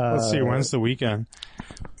 Let's see, when's the weekend?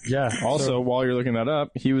 Yeah. Also, while you're looking that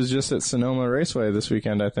up, he was just at Sonoma Raceway this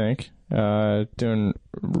weekend, I think, doing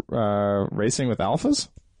racing with Alphas.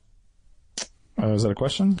 Is that a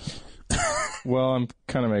question? Well, I'm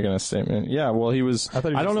kind of making a statement. Yeah, well, he was. thought he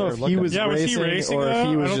was I don't know if there he looking. was Yeah, was he racing or if though?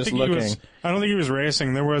 he was I don't just think looking. I don't think he was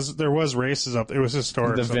racing. There was races up. It was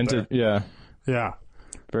historic. The up vintage, there. yeah, Yeah.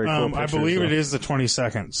 very cool. I pictures, believe though. it is the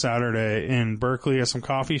 22nd, Saturday in Berkeley at some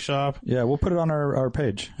coffee shop. Yeah, we'll put it on our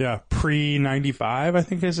page. Yeah, pre-95, I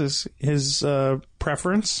think is his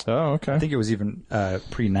preference. Oh, okay. I think it was even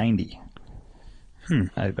pre-90.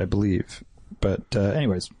 I believe. But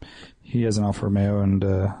anyways, he has an Alfa Romeo, and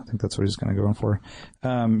I think that's what he's going to go in for.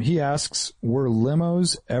 He asks, were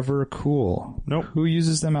limos ever cool? Nope. Who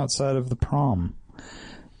uses them outside of the prom?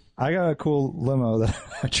 I got a cool limo that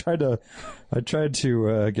I tried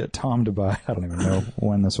to get Tom to buy. I don't even know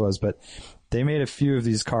when this was, but they made a few of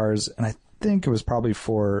these cars, and think it was probably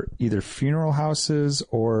for either funeral houses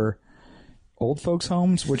or old folks'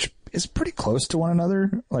 homes, which is pretty close to one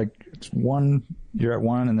another. Like, it's one, you're at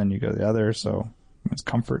one and then you go to the other, so it's a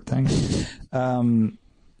comfort thing.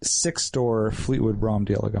 6-door Fleetwood Brom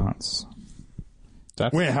d'Elegance.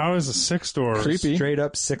 Wait, how is a 6 doors? Creepy. Straight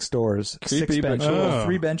up 6 doors. Creepy, 6 but benches. cool.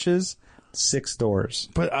 3 benches, 6 doors.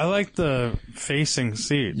 But I like the facing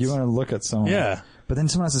seats. You want to look at someone. Yeah. But then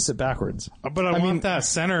someone has to sit backwards. But I want that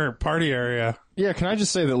center party area. Yeah, can I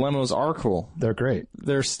just say that limos are cool? They're great.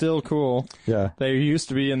 They're still cool. Yeah. They used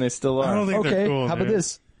to be and they still are. I don't think Okay, they're cool. how about dude.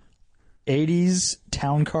 this? 80s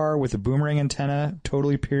town car with a boomerang antenna,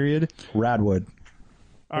 totally period, Radwood.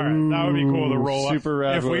 All right, that would be cool to roll up. Super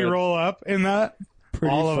If we Radwood. roll up in that,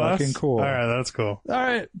 Pretty all of fucking us. cool. All right, that's cool. All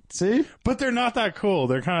right, see? But they're not that cool.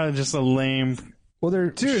 They're kind of just a lame. Well,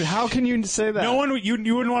 they're... Dude, how can you say that? No one, you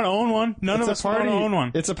wouldn't want to own one. None of us would want to own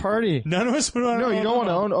one. It's a party. None of us would want to No, own you don't want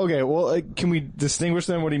to one. own. Okay, well, can we distinguish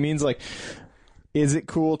then what he means? Like, is it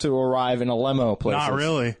cool to arrive in a limo place? Not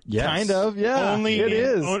really. Yes. Kind of, yeah. Only it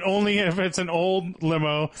is. Only if it's an old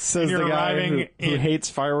limo. Says and you're the guy arriving who hates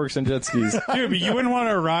fireworks and jet skis. Dude, but you wouldn't want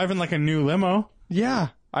to arrive in like a new limo. Yeah,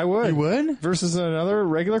 I would. You would? Versus another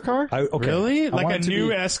regular car? Okay. Really? I Like want a it to new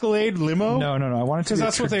be- Escalade limo? No, I want it to 'Cause be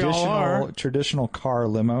that's a what they all are. traditional car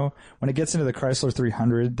limo. When it gets into the Chrysler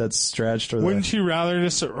 300 that's stretched, or Wouldn't you rather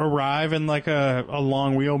just arrive in like a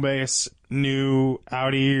long wheelbase new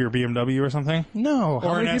Audi or BMW or something? No. How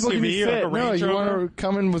Or many an people can you SUV, like fit? a No, Range you Rover? want to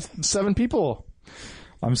come in with 7 people.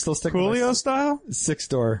 I'm still sticking with Coolio style?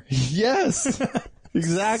 6-door. Yes.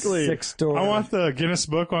 Exactly. 6-door. I want the Guinness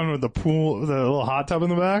Book one with the pool, the little hot tub in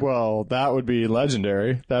the back. Well, that would be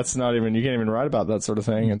legendary. That's not even, you can't even write about that sort of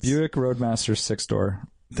thing. It's, Buick Roadmaster 6-door.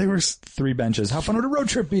 They were 3 benches. How fun would a road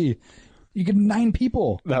trip be? You get 9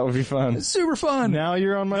 people. that would be fun. Super fun. Now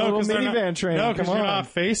you're on my little 'cause they're minivan not, train. No, Come because you're on. not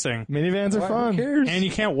facing. Minivans are Who fun. cares? And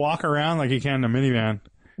you can't walk around like you can in a minivan.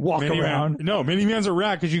 Walk Minivan. around. No, minivans are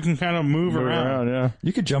rad because you can kind of move Move around. around, yeah.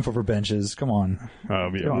 You could jump over benches. Come on. Oh,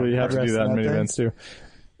 yeah. Come on. You have to do Headrest that in in that minivans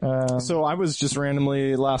too. So I was just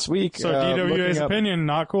randomly last week. So DWA's looking up- opinion,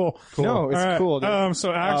 not cool. No, it's All right. cool.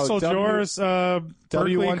 So Axel Jore's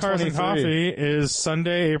Berkeley Cars and W123. Coffee is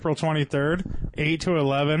Sunday, April 23rd, 8 to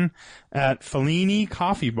 11 at Fellini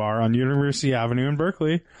Coffee Bar on University Avenue in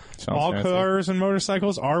Berkeley. Sounds All fancy. cars and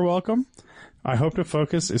motorcycles are welcome. I hope to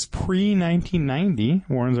focus is pre-1990,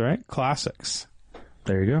 Warren's right, classics.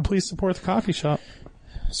 There you go. Please support the coffee shop.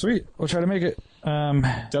 Sweet. We'll try to make it.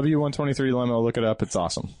 W123 limo. Look it up. It's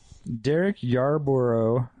awesome. Derek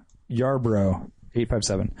Yarborough,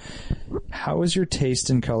 857. How has your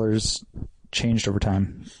taste in colors changed over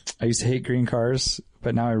time? I used to hate green cars,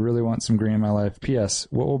 but now I really want some green in my life. P.S.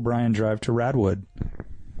 What will Brian drive to Radwood?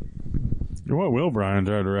 What will Brian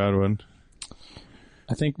drive to Radwood?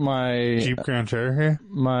 I think my Jeep Grand Cherokee?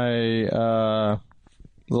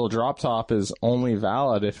 little drop top is only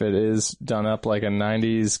valid if it is done up like a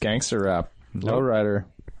 90s gangster rap lowrider.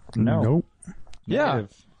 No. Nope. Yeah.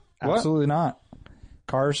 Negative. What? Absolutely not.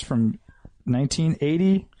 Cars from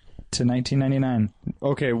 1980 to 1999.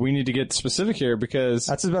 Okay, we need to get specific here because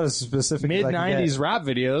That's about as specific mid as I can 90s get. rap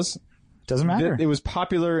videos, Doesn't matter. it was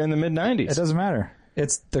popular in the mid 90s. It doesn't matter.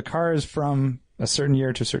 It's the cars from a certain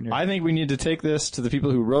year to a certain year. I think we need to take this to the people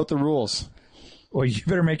who wrote the rules. Well, you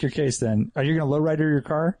better make your case then. Are you going to lowrider your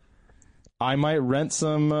car? I might rent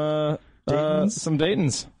some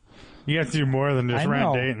Daytons. You have to do more than just I rent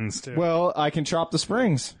know. Dayton's, too. Well, I can chop the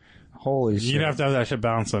springs. Holy shit. You'd have to have that shit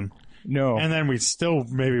bouncing. No. And then we still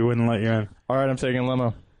maybe wouldn't let you in. All right, I'm taking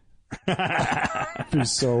limo. be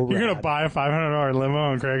so You're going to buy a $500 limo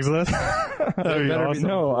on Craigslist? That'd be awesome.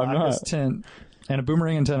 No, I'm not. tint and a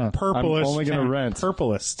boomerang antenna. Purplish. I'm only gonna tint. rent.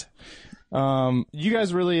 Purplist. You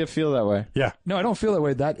guys really feel that way? Yeah. No, I don't feel that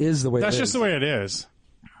way. That is the way That's it just is. the way it is.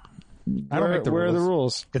 I don't make the Where are the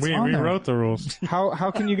rules? It's We on there. wrote the rules.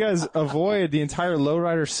 How can you guys avoid the entire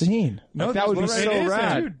lowrider scene? No, that would be there's so lowriders.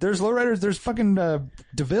 rad. Dude, there's lowriders. There's fucking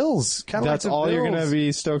DeVille's. Cadillac That's all you're DeVille's. gonna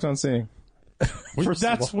be stoked on seeing.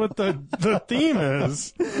 That's what the theme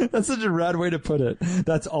is. That's such a rad way to put it.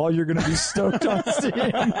 That's all you're going to be stoked on seeing.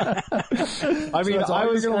 I mean, that's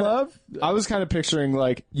all you're gonna love? I was kind of picturing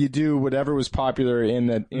like you do whatever was popular in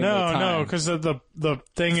the the No, time. because the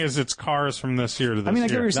thing is, it's cars from this year to this I mean, I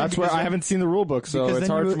get what year. you're saying. That's where because I haven't seen the rule book, so because it's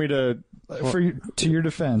then hard you- for me to. to your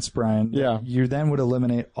defense, Brian. Yeah. You then would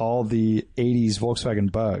eliminate all the 80s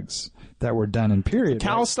Volkswagen bugs that were done in period.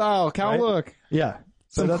 Cow right? style, cow Right? look. Yeah.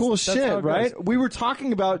 some that's- cool that's how it shit, goes. right? We were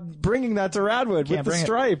talking about bringing that to Radwood with the bring it.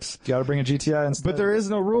 stripes. You got to bring a GTI instead. But there is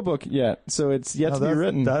no rule book yet, so it's yet to be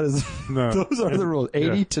written. That is, No. those are the rules.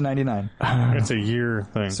 80 to 99. It's a year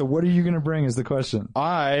thing. So what are you going to bring is the question.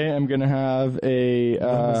 I am going to have a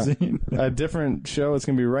Limousine. a different show. It's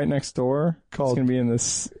going to be right next door. Called- it's going to be in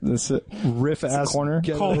this Riff ass corner.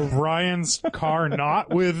 Called Brian's car,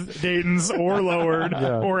 not with Dayton's or lowered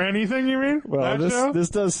or anything. You mean? Well, That show? this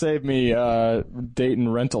does save me Dayton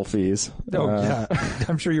rental fees. Oh, yeah.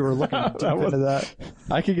 I'm sure you were looking deep into that.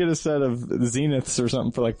 I could get a set of Zeniths or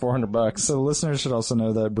something for like $400. So the listeners should also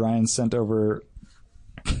know that Brian sent over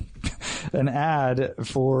an ad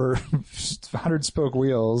for 100 spoke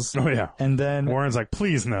wheels. Oh yeah. And then Warren's like,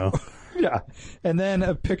 please no. yeah, and then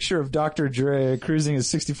a picture of Dr. Dre cruising his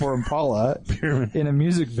 '64 Impala in a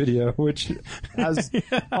music video, which has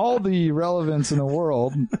all the relevance in the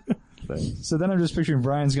world. So then I'm just picturing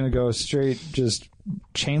Brian's going to go straight, just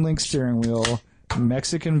chain link steering wheel,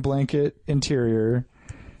 Mexican blanket interior.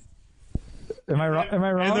 Am I wrong? Am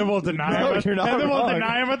I wrong? And then we'll deny him. you're not and then we'll wrong.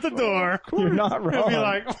 deny him at the door. You're not He'll be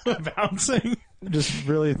wrong. like bouncing. Just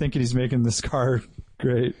really thinking he's making this car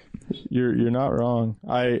great. You're not wrong.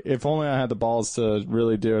 If only I had the balls to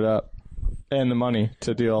really do it up and the money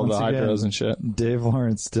to do all Once the again, hydros and shit. Dave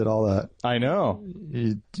Lawrence did all that. I know.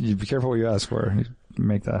 You be careful what you ask for. You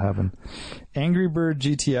make that happen. Angry Bird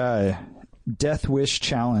GTI Death Wish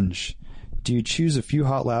Challenge. Do you choose a few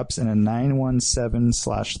hot laps in a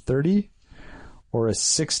 917/30 or a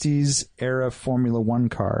 60s era Formula One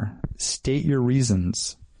car? State your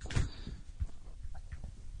reasons.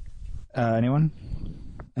 Anyone?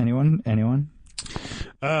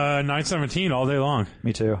 917 all day long.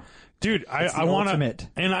 Me too. Dude, I the want to, ultimate.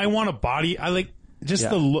 and I want a body. I like just Yeah.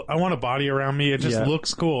 the look. I want a body around me. It just Yeah.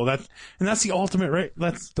 looks cool. That's the ultimate, right?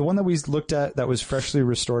 That's The one that we looked at that was freshly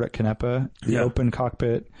restored at Canepa, the Yeah. open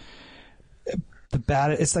cockpit,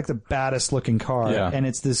 it's like the baddest looking car, Yeah. and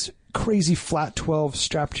it's this crazy flat 12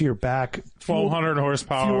 strapped to your back, 1200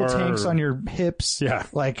 horsepower. fuel tanks on your hips, Yeah.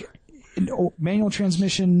 like manual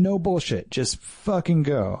transmission, no bullshit, just fucking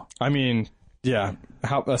go. I mean, yeah.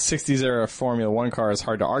 How a 60s era Formula One car is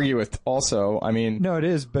hard to argue with. Also, I mean, No, it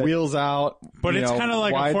is, but wheels out, But it's kind of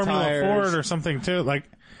like a wide Formula tires. Ford or something too. Like,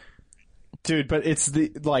 Dude, but it's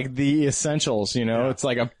the essentials, you know? Yeah. It's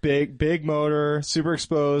like a big motor, super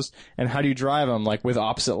exposed, and how do you drive them? Like with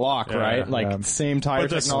opposite lock, Yeah, right? Like yeah. same tire but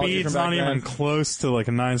the technology speed's from back not then. even close to like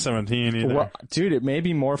a 917 either. Well, dude, it may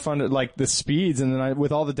be more fun to like the speeds, and then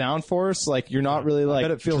with all the downforce, like you're not really like bet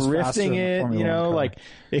it feels faster drifting than a it, Formula you One know? car. Like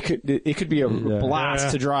it could be a blast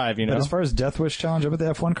Yeah. to drive, you know? but as far as Death Wish Challenge, I bet the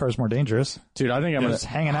F1 car is more dangerous. Dude, I think I'm Just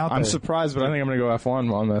hanging out I'm there. surprised, but I think I'm gonna go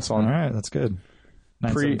F1 on this one. All right, that's good. I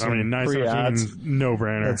 917. mean, 917 no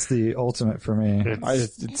brainer. That's the ultimate for me.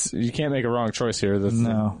 You can't make a wrong choice here.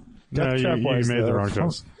 No. No, you Trap-wise, made the though, wrong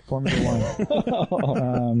choice. Formula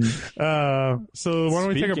One. So why don't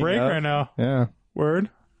we take a Speaking break of- right now? Yeah. Word,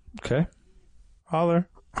 Okay. holler.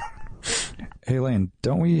 Hey, Lane,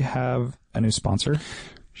 don't we have a new sponsor?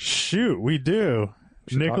 Shoot, we do.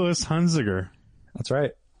 Nicholas Hunziker. That's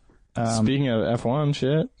right. Speaking of F1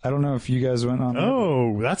 shit. I don't know if you guys went on.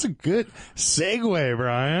 Oh, that's a good segue,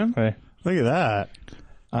 Brian. Hey. Look at that.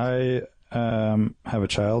 I have a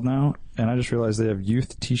child now, and I just realized they have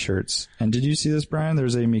youth T-shirts. And did you see this, Brian?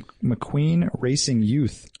 There's a McQueen Racing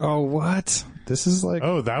Youth. Oh, what? This is like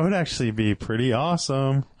Oh, that would actually be pretty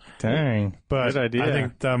awesome. Dang. But Good idea. I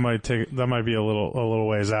think that might be a little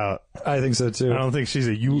ways out. I think so too. I don't think she's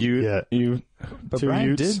a youth yet. But two Brian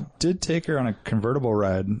youths. did take her on a convertible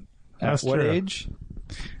ride. That's At what true. age?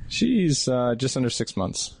 She's just under 6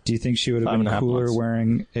 months. Do you think she would have been 5.5 cooler months.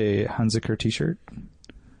 wearing a Hunziker T-shirt?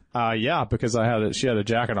 Yeah, because she had a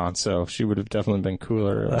jacket on, so she would have definitely been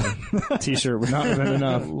cooler. T-shirt would not have been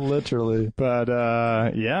enough. Literally. But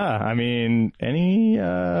yeah, I mean, any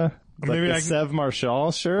Maybe the I can- Sev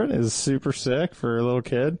Marshall shirt is super sick for a little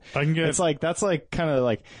kid. I can get- It's like that's like kind of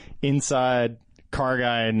like inside car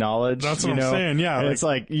guy knowledge. That's you what I'm know? saying, yeah, And like- it's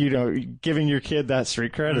like giving your kid that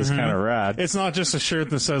street cred is kind of rad. It's not just a shirt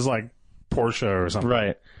that says like Porsche or something.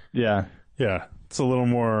 Right. Yeah. Yeah. It's a little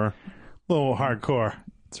hardcore.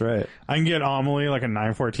 That's right. I can get Amelie like a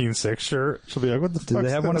 914-6 shirt. She'll be like, what the fuck? Did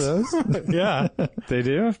they have one of those? Yeah. They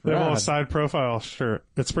do. They have a little Rad. side profile shirt.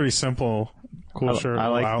 It's pretty simple. Cool shirt. I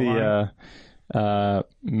like outline. the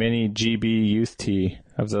mini GB youth tee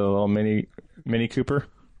of the little mini Cooper.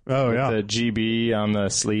 Oh, With yeah. the GB on the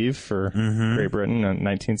sleeve for Great Britain in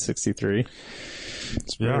 1963.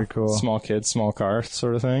 It's very cool. Small kids, small car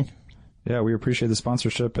sort of thing. Yeah, we appreciate the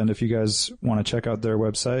sponsorship, and if you guys want to check out their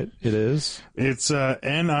website, it is It's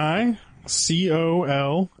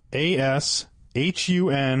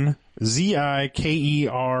Hunziker.com.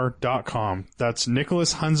 That's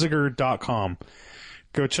nicholaszhunziker.com.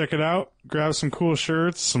 Go check it out. Grab some cool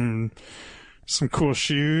shirts, some cool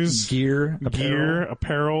shoes, gear,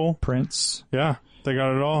 apparel, prints. Yeah, they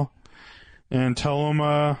got it all. And tell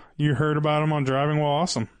them you heard about them on Driving While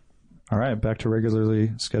Awesome. All right, back to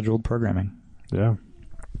regularly scheduled programming. Yeah.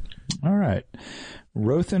 All right.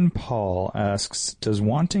 Rothan Paul asks, does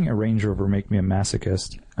wanting a Range Rover make me a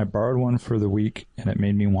masochist? I borrowed one for the week, and it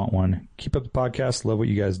made me want one. Keep up the podcast. Love what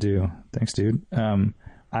you guys do. Thanks, dude.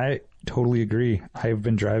 I totally agree. I've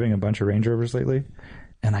been driving a bunch of Range Rovers lately,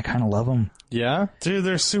 and I kind of love them. Yeah? Dude,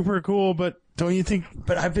 they're super cool, but don't you think...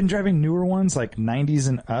 But I've been driving newer ones, like 90s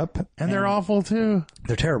and up. And they're awful, too.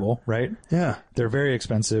 They're terrible, right? Yeah. They're very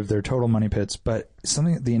expensive. They're total money pits, but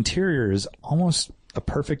the interior is almost a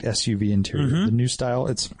perfect SUV interior. Mm-hmm. The new style,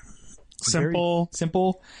 it's simple,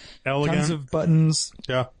 elegant, tons of buttons,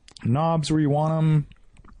 yeah, knobs where you want them,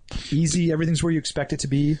 easy. Everything's where you expect it to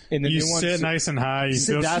be. In the you new sit nice and high.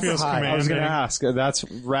 You that's feels high. I was going to commanding. ask. That's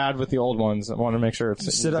rad with the old ones. I want to make sure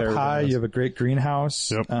it's Sit up high. You have a great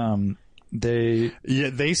greenhouse. Yep. They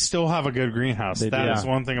still have a good greenhouse. That is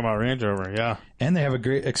one thing about Range Rover. Yeah, and they have a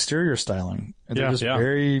great exterior styling. They're just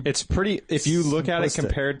very. It's pretty. If you look at it simplistic.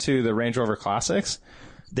 compared to the Range Rover Classics,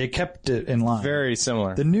 They kept it in line. very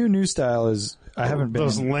similar. The new style is. I haven't been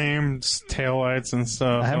those in, lame taillights and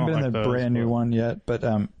stuff. I haven't been in like the those, brand new but- one yet, but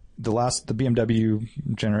the BMW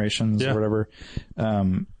generations Yeah. or whatever,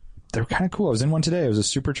 they're kind of cool. I was in one today. It was a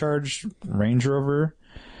supercharged Range Rover,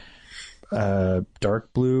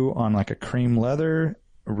 dark blue on like a cream leather,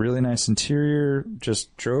 really nice interior.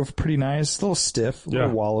 Just drove pretty nice. A little stiff, a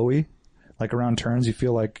little wallowy. Like around turns, you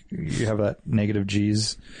feel like you have that negative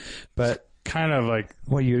G's, but Kind of like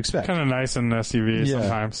what you expect. kind of nice in an SUV Yeah.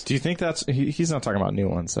 sometimes. Do you think that's he's not talking about new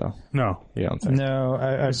ones though? No, You don't think? No,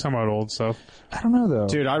 he's talking about old stuff. I don't know though.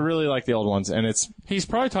 Dude, I really like the old ones, and it's He's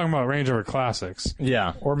probably talking about Range Rover Classics.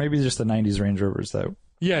 yeah. Or maybe just the 90s Range Rovers that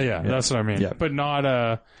Yeah, that's what I mean. Yeah. But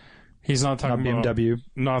not he's not talking about BMW,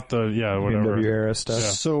 not the whatever. BMW era stuff.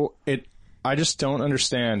 So I just don't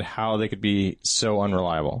understand how they could be so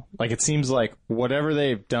unreliable. Like it seems like whatever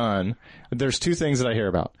they've done, there's two things that I hear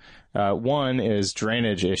about. One is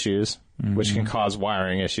drainage issues, which can cause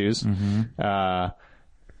wiring issues.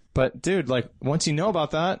 But dude, like once you know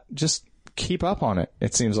about that, just keep up on it.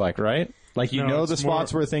 It seems like, right? Like you No, know it's the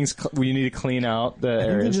spots where things where you need to clean out the I think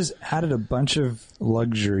they areas. just added a bunch of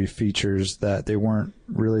luxury features that they weren't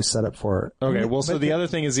really set up for. Okay, well, so the other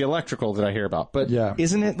thing is the electrical that I hear about. But Yeah.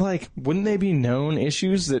 isn't it like, wouldn't they be known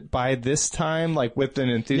issues that by this time, like with an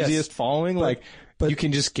enthusiast following, like you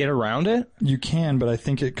can just get around it? You can, but I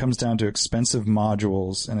think it comes down to expensive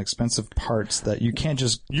modules and expensive parts that you can't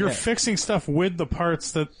just. You're fixing stuff with the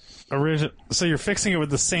parts that so you're fixing it with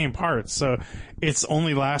the same parts, so it's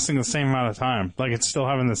only lasting the same amount of time. Like it's still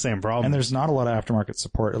having the same problem. And there's not a lot of aftermarket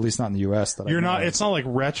support, at least not in the U.S. That You're not. It's not like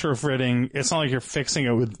retrofitting. It's not like you're fixing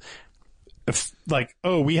it with, like,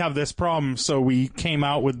 oh, we have this problem, so we came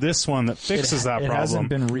out with this one that fixes that It problem. hasn't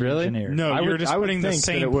been re-engineered. No, you're just I would putting the think that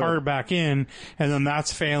same it would. part back in, and then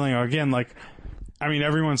that's failing again. Like, I mean,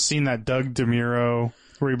 everyone's seen that Doug DeMuro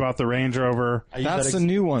where he bought the Range Rover. That's the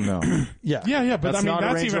new one, though. Yeah. Yeah, but That's I mean, not a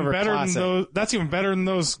that's Range even Rover better Classic. than those. That's even better than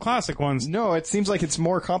those classic ones. No, it seems like it's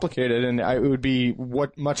more complicated, and it would be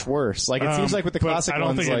much worse. Like it seems like with the But classic I don't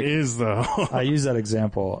ones, think like it is though. I use that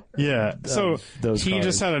example. Yeah. So those he cars.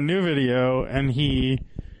 just had a new video, and he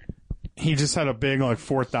just had a big like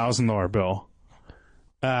 $4,000 bill.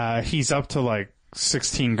 He's up to like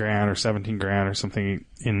 $16,000 or $17,000 or something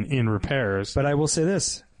in repairs. But I will say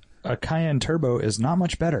this. A Cayenne Turbo is not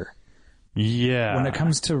much better. Yeah. When it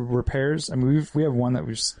comes to repairs, I mean, we have one that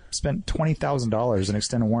we've spent $20,000 in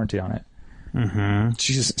extended warranty on it.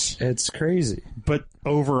 Jesus. It's crazy. But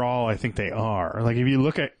overall, I think they are. Like if you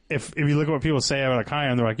look at what people say about a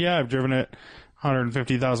Cayenne, they're like, yeah, I've driven it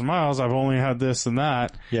 150,000 miles. I've only had this and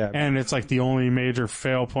that. Yeah. And it's like the only major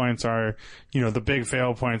fail points are, the big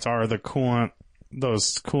fail points are the coolant,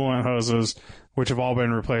 those coolant hoses, which have all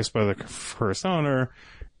been replaced by the first owner.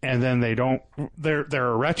 And then they're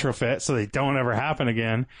a retrofit, so they don't ever happen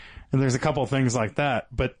again. And there's a couple things like that.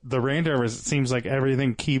 But the Range Rovers, it seems like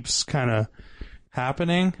everything keeps kind of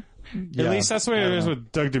happening. Yeah. At least that's the way it is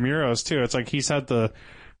with Doug DeMuro's too. It's like he's had the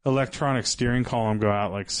electronic steering column go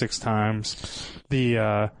out like 6 times.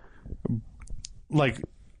 The like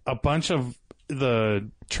a bunch of the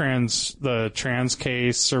trans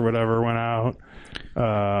case or whatever went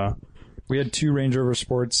out. We had 2 Range Rover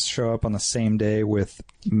Sports show up on the same day with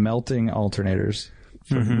melting alternators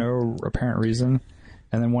for no apparent reason.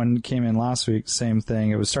 And then one came in last week, same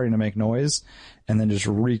thing. It was starting to make noise and then just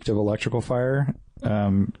reeked of electrical fire.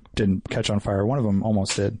 Didn't catch on fire. One of them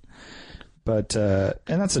almost did. But, and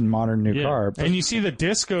that's a modern new car. But and you see the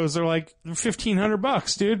discos are like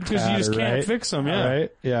 $1,500, dude, because you just can't fix them. Yeah.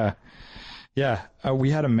 Right? Yeah. Yeah.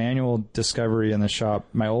 We had a manual Discovery in the shop,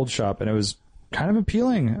 my old shop, and it was kind of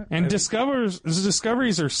appealing. And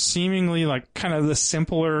Discoveries are seemingly like kind of the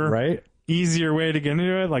simpler, right? Easier way to get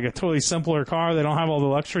into it, like a totally simpler car. They don't have all the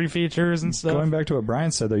luxury features and stuff. Going back to what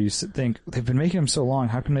Brian said, though, you think they've been making them so long.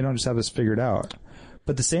 How come they don't just have this figured out?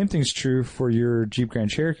 But the same thing's true for your Jeep Grand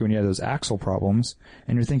Cherokee when you had those axle problems,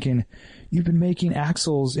 and you're thinking, you've been making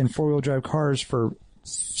axles in four-wheel drive cars for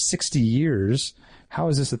 60 years. How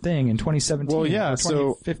is this a thing in 2017 or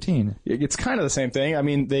 2015? So it's kind of the same thing. I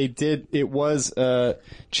mean, it was a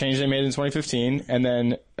change they made in 2015, and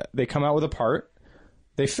then they come out with a part.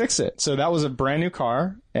 They fix it. So that was a brand new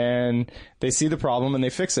car, and they see the problem, and they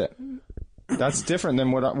fix it. That's different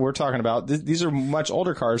than what we're talking about. These are much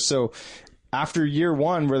older cars, so after year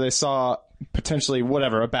one, where they saw potentially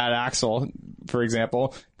a bad axle, for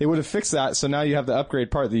example, they would have fixed that. So now you have the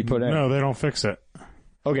upgrade part that you put in. No, they don't fix it.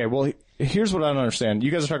 Okay, well, here's what I don't understand.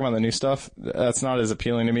 You guys are talking about the new stuff. That's not as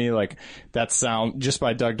appealing to me. Like, that sound, just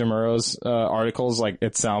by Doug DeMuro's articles, like,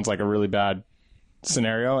 it sounds like a really bad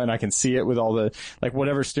scenario, and I can see it with all the, like,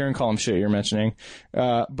 whatever steering column shit you're mentioning.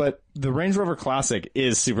 But the Range Rover Classic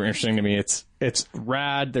is super interesting to me. It's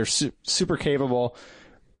rad. They're super capable.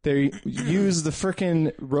 They use the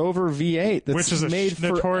frickin' Rover V8 that's which is made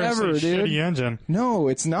forever, dude. Shitty engine. No,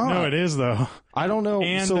 it's not. No, it is though. I don't know.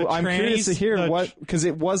 And so I'm curious to hear because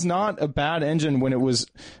it was not a bad engine when it was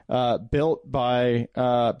built by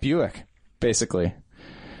Buick, basically.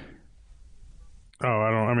 Oh,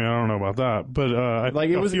 I don't know about that, but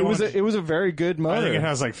it was a very good motor. I think it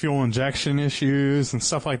has like fuel injection issues and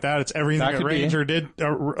stuff like that. It's everything that Ranger did,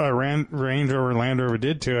 Range Rover Land Rover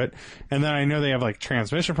did to it. And then I know they have like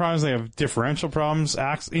transmission problems, they have differential problems,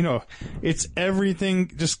 it's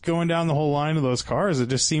everything just going down the whole line of those cars. It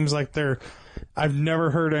just seems like I've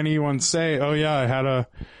never heard anyone say, "Oh yeah, I had a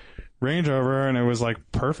Range Rover and it was like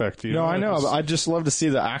perfect." No, I know, but I'd just love to see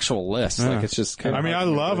the actual list. Yeah. Like, it's just kind of. I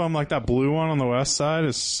love them. Like, that blue one on the west side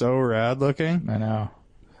is so rad looking. I know.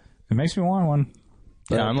 It makes me want one.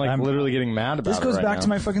 Yeah, I'm literally getting mad about it. This goes back to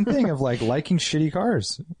my fucking thing of like liking shitty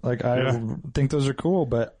cars. Like, I think those are cool,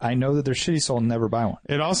 but I know that they're shitty, so I'll never buy one.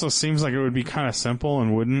 It also seems like it would be kind of simple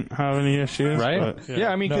and wouldn't have any issues. Right? But,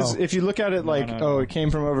 I mean, because if you look at it like, it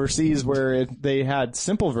came from overseas where they had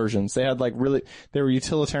simple versions. They had like they were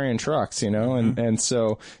utilitarian trucks, and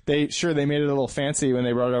so they made it a little fancy when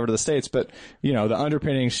they brought it over to the States, but, the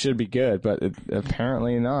underpinnings should be good, but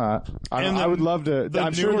apparently not. I would love to.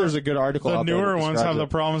 I'm sure there's a good article out there. The newer ones have the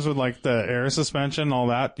problems with like the air suspension, all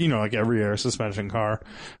that, like every air suspension car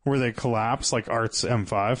where they collapse, like Art's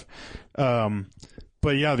M5.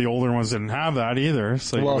 But yeah, the older ones didn't have that either.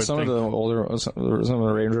 So some of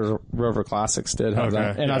the Range Rover Classics did have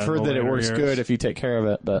that. And I've heard that it works good if you take care of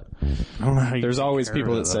it, but I don't know how there's always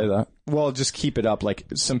people that say that. Well, just keep it up. Like,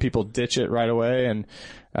 some people ditch it right away and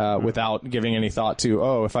without giving any thought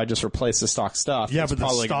to, if I just replace the stock stuff. Yeah, but the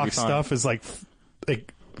stock stuff is like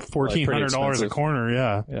 $1,400 a corner.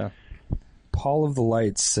 Yeah. Paul of the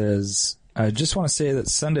Lights says, I just want to say that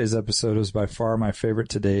Sunday's episode was by far my favorite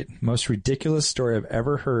to date. Most ridiculous story I've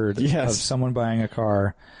ever heard of someone buying a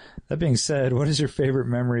car. That being said, what is your favorite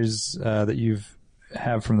memories that you've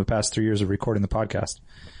have from the past 3 years of recording the podcast?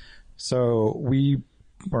 So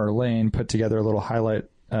Lane put together a little highlight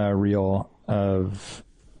reel of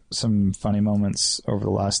some funny moments over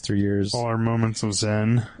the last 3 years. All our moments of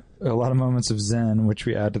Zen. A lot of moments of Zen, which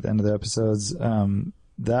we add to the end of the episodes.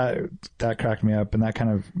 That cracked me up, and that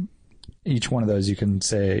kind of, each one of those you can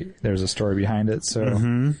say there's a story behind it. So,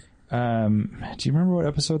 do you remember what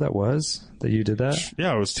episode that was that you did that?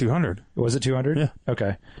 Yeah, it was 200. Was it 200? Yeah.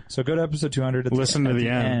 Okay. So go to episode 200. Listen to the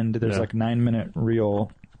end. There's like 9-minute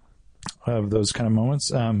reel of those kind of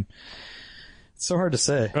moments. It's so hard to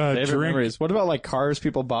say. Favorite memories. What about like cars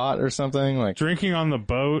people bought or something? Like drinking on the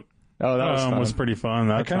boat. Oh, that was pretty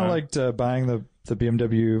fun. I kind of liked buying the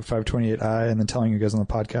BMW 528i and then telling you guys on the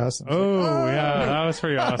podcast. Yeah, that was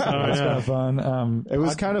pretty awesome. That was kind of fun. It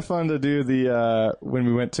was kind of fun to do the when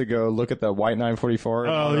we went to go look at the white 944.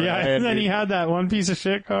 Oh yeah, and then he had that one piece of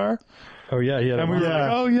shit car. Oh yeah, he had. And we were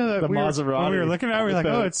like, the Maserati. When we were looking at it, we were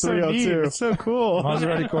like, it's so neat, it's so cool.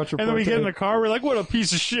 Maserati Quattroporte. And then we get in the car, we're like, what a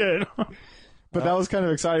piece of shit. But that was kind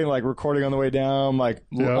of exciting, like recording on the way down. Like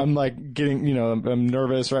I'm like getting, I'm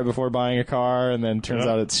nervous right before buying a car, and then turns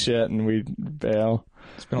out it's shit, and we bail.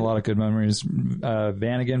 It's been a lot of good memories.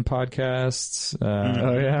 Vanagon podcasts.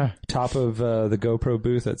 Oh yeah, top of the GoPro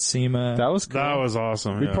booth at SEMA. That was cool. That was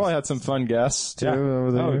awesome. We probably had some fun guests too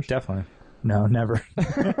over the years. Definitely. No, never.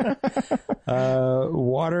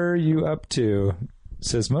 What are you up to?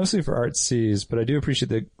 Says mostly for Art C's, but I do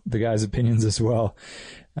appreciate the guy's opinions as well.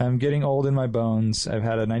 I'm getting old in my bones. I've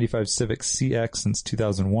had a 95 Civic CX since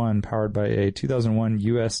 2001, powered by a 2001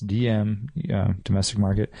 USDM, domestic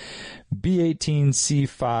market, B18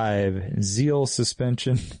 C5, Zeal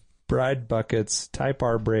suspension, Bride buckets, Type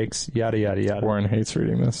R brakes, yada, yada, yada. Warren hates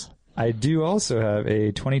reading this. I do also have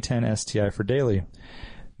a 2010 STI for daily.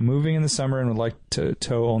 Moving in the summer and would like to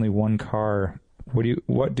tow only one car.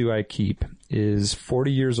 What do I keep? Is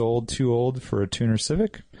 40 years old too old for a tuner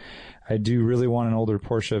Civic? I do really want an older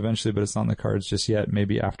Porsche eventually, but it's not in the cards just yet.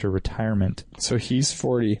 Maybe after retirement. So he's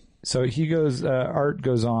 40. So he goes. Art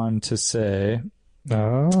goes on to say,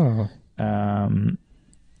 "Oh,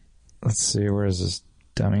 let's see, where is this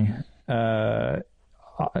dummy?"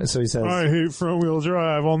 So he says, I hate front wheel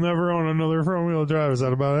drive. I'll never own another front wheel drive. Is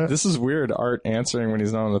that about it? This is weird. Art answering when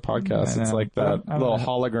he's not on the podcast. It's like that little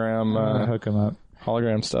hologram, hook him up.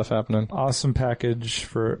 Hologram stuff happening. Awesome package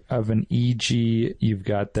of an EG you've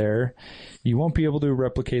got there. You won't be able to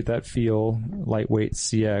replicate that feel, lightweight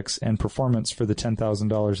CX, and performance for the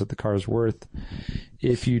 $10,000 that the car is worth.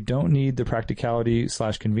 If you don't need the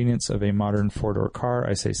practicality/convenience of a modern four-door car,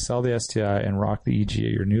 I say sell the STI and rock the EG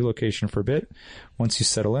at your new location for a bit. Once you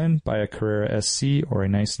settle in, buy a Carrera SC or a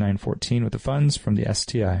nice 914 with the funds from the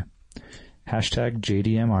STI.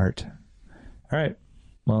 #JDMArt. All right.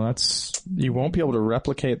 Well, you won't be able to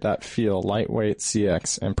replicate that feel, lightweight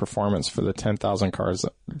CX, and performance for the 10,000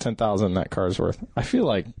 that car's worth. I feel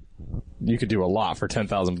like you could do a lot for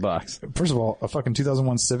 $10,000. First of all, a fucking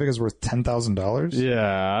 2001 Civic is worth $10,000.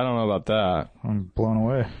 Yeah, I don't know about that. I'm blown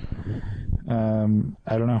away.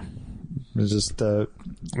 I don't know. It's just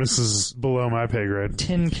this is below my pay grade.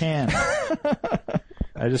 Tin can.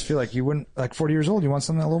 I just feel like you wouldn't, like 40 years old, you want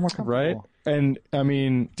something a little more comfortable. Right? And, I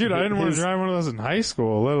mean... Dude, I didn't want to drive one of those in high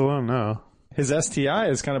school, let alone now. His STI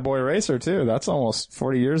is kind of boy racer, too. That's almost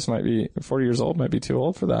 40 years old, might be too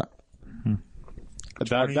old for that.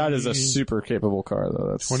 That is a super capable car, though.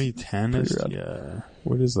 That's 2010 is... Yeah.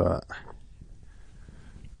 What is that?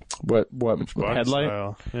 What headlight?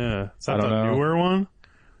 Style? Yeah. Is that the newer one?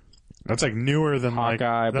 That's like newer than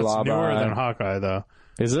Hawkeye, that's newer than Hawkeye, though.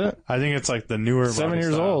 Is it? I think it's like the newer 7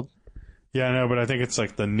 years style. old. Yeah, I know, but I think it's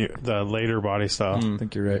like the later body style. I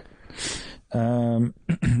think you're right.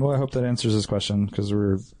 Well, I hope that answers this question because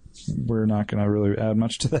we're not going to really add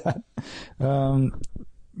much to that.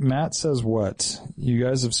 Matt says, what? You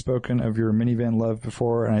guys have spoken of your minivan love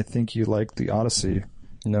before, and I think you like the Odyssey.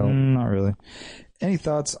 No. Not really. Any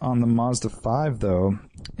thoughts on the Mazda 5, though?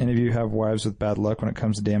 Any of you have wives with bad luck when it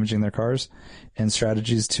comes to damaging their cars and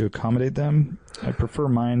strategies to accommodate them? I prefer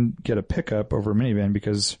mine get a pickup over a minivan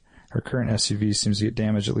because her current SUV seems to get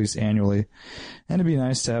damaged at least annually. And it'd be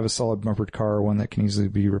nice to have a solid bumpered car, or one that can easily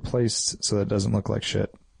be replaced so that it doesn't look like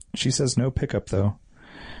shit. She says no pickup, though.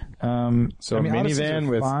 So a minivan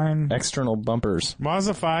with fine. External bumpers.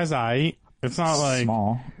 Mazda 5's aight. It's not like...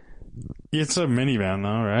 Small. It's a minivan,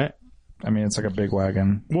 though, right? I mean, it's like a big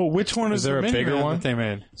wagon. Well, which one is there the a bigger minivan one that they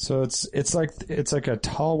made? So it's like a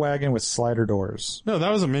tall wagon with slider doors. No,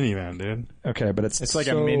 that was a minivan, dude. Okay, but it's like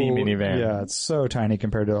a mini minivan. Yeah, it's so tiny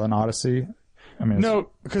compared to an Odyssey. I mean,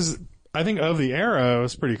 No, because I think of the Arrow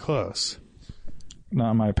is pretty close.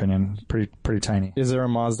 not in my opinion, pretty tiny. Is there a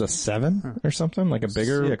Mazda 7 or something? Like a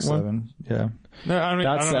bigger CX-7, one? yeah. No, I mean,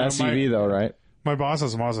 That's I the don't know. SUV though, right? My boss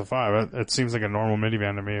has a Mazda 5. It seems like a normal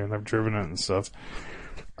minivan to me, and I've driven it and stuff.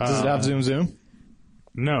 Does it have zoom zoom?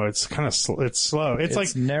 No, it's kind of it's slow. It's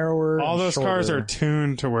like narrower. all and those cars shorter. are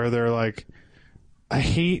tuned to where they're like. I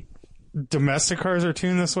hate domestic cars are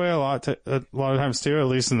tuned this way a lot of times too. At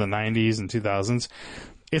least in the 90s and 2000s,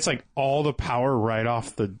 it's like all the power right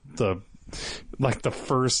off the like the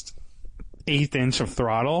first 1/8 inch of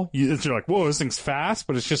throttle. You're like, whoa, this thing's fast,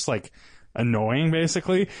 but it's just like annoying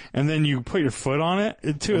basically. And then you put your foot on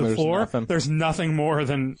it to the floor. There's nothing more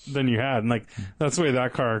than you had. And like that's the way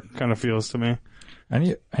that car kind of feels to me. I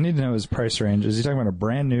need to know his price range. Is he talking about a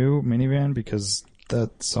brand new minivan? Because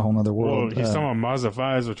that's a whole nother world. Well, he's talking about Mazda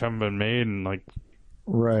 5s, which haven't been made in like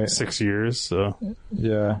right 6 years. So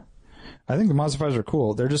yeah, I think the Mazda 5s are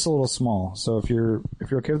cool. They're just a little small. So if you're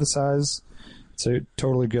okay with the size, it's a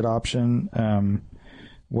totally good option.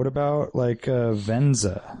 What about like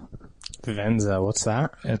Venza? Venza, what's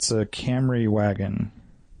that? It's a Camry wagon.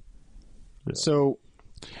 So,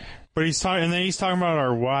 But he's talking, and then he's talking about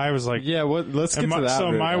our wives. Like, yeah, let's get to that. So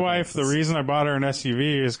route, my wife, the reason I bought her an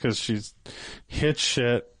SUV is because she's hit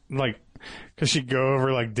shit, like, because she'd go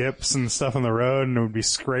over like dips and stuff on the road, and it would be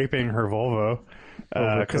scraping her Volvo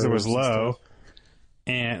because it was low,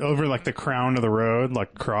 and over like the crown of the road,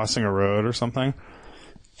 like crossing a road or something.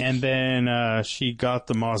 And then she got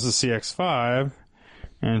the Mazda CX-5,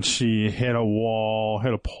 and she hit a wall,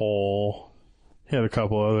 hit a pole, hit a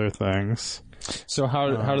couple other things. So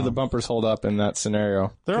how do the bumpers hold up in that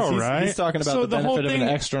scenario? They're all right. He's talking about the benefit of an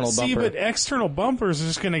external bumper. See, but external bumpers are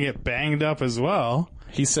just going to get banged up as well.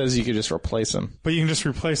 He says you could just replace them. But you can just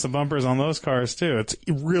replace the bumpers on those cars too. It's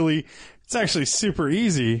actually super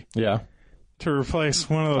easy. Yeah. To replace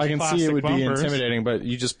one of those plastic bumpers. I can see it would be intimidating, but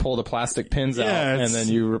you just pull the plastic pins out and then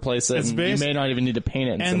you replace it. And you may not even need to paint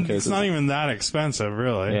it in some cases. It's not even that expensive,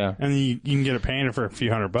 really. Yeah. And you can get it painted for a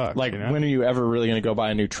few $100. Like, when are you ever really going to go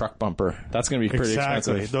buy a new truck bumper? That's going to be pretty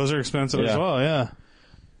expensive. Those are expensive as well, yeah.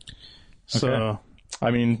 So,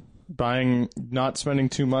 I mean, not spending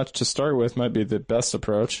too much to start with might be the best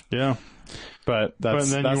approach. Yeah. But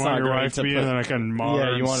that's then that's you want not your wife to be in like a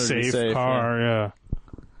modern, safe car, yeah.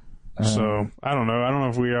 So, I don't know. I don't know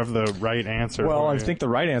if we have the right answer. Well, I think the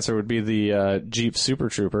right answer would be the Jeep Super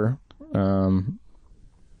Trooper,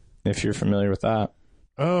 if you're familiar with that.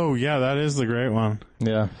 Oh, yeah, that is the great one.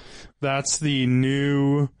 Yeah. That's the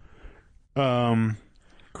new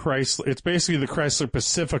Chrysler. It's basically the Chrysler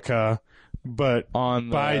Pacifica, but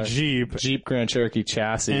by Jeep. Jeep Grand Cherokee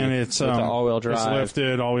chassis. And it's with the all-wheel drive. It's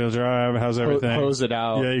lifted, all-wheel drive, has everything. Hose it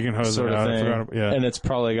out. Yeah, you can hose it out. And it's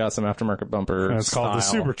probably got some aftermarket bumper and it's called the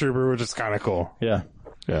Super Trooper, which is kind of cool. Yeah.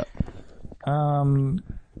 Yeah. How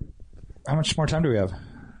much more time do we have?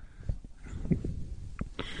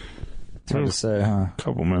 It's hard to say, huh?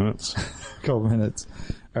 Couple minutes. Couple minutes.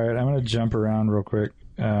 All right, I'm going to jump around real quick.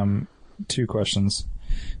 2 questions.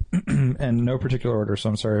 And no particular order, so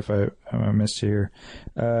I'm sorry if I missed you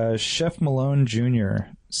here. Chef Malone Jr.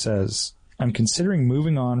 says, I'm considering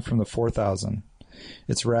moving on from the 4000.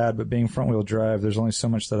 It's rad, but being front-wheel drive, there's only so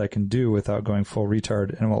much that I can do without going full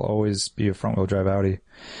retard, and will always be a front-wheel drive Audi.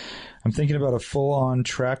 I'm thinking about a full-on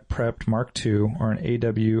track-prepped Mark II or an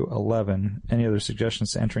AW11. Any other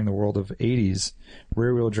suggestions to entering the world of 80s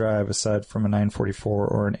rear-wheel drive aside from a 944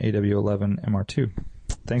 or an AW11 MR2?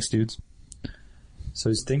 Thanks, dudes. So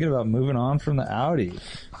he's thinking about moving on from the Audi.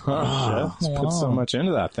 Chef's put so much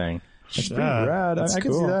into that thing. It's pretty rad. I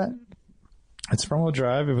can see that. It's front-wheel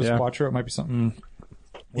drive. If it was Quattro, it might be something.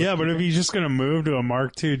 Yeah, but if he's just going to move to a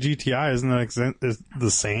Mark II GTI, isn't that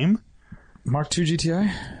the same? Mark II GTI?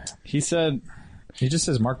 He said... He just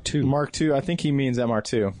says Mark II. Mark II, I think he means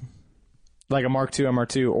MR2. Like a Mark II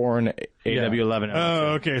MR2 or an AW11 MR2. Oh,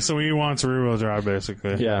 okay. So he wants rear-wheel drive,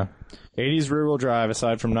 basically. Yeah. 80s rear-wheel drive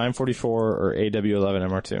aside from 944 or AW11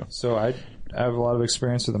 MR2. So I have a lot of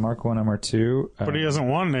experience with the Mark I MR2. But he doesn't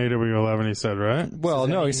want an AW11, he said, right? Well,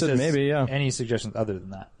 no, he said maybe, yeah. Any suggestions other than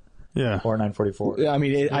that? Yeah. Or 944. Yeah, I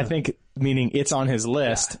mean, I think, meaning it's on his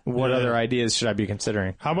list. Yeah. What other ideas should I be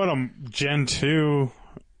considering? How about a Gen 2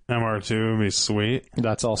 MR2 would be sweet.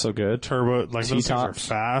 That's also good. Turbo, like those things are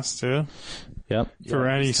fast, too. Yep. For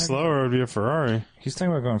any slower, it would be a Ferrari. He's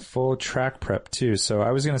talking about going full track prep, too. So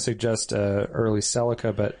I was going to suggest early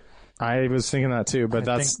Celica, but... I was thinking that, too, but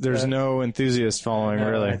there's no enthusiast following,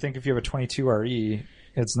 really. I think if you have a 22 RE,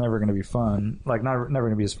 it's never going to be fun. Like, never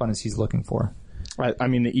going to be as fun as he's looking for. I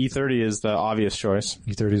mean, the E30 is the obvious choice.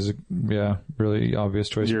 E30 is a really obvious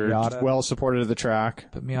choice. You're well supported at the track.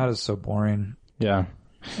 But Miata's so boring. Yeah.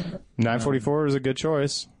 944 is a good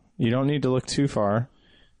choice. You don't need to look too far.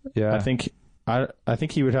 Yeah. I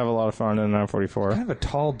think he would have a lot of fun in a 944. Kind of a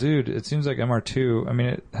tall dude. It seems like MR2. I mean,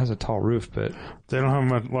 it has a tall roof, but they don't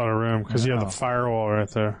have a lot of room because you have the firewall right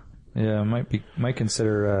there. Yeah, might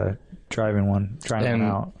consider trying one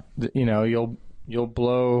out. You know, you'll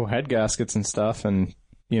blow head gaskets and stuff, and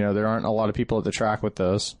you know there aren't a lot of people at the track with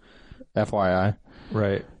those. FYI,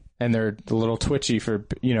 right? And they're a little twitchy for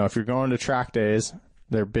if you're going to track days.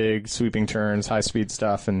 They're big sweeping turns, high speed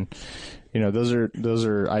stuff, and those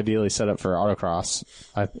are ideally set up for autocross.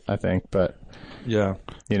 I think, but yeah,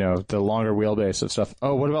 the longer wheelbase of stuff.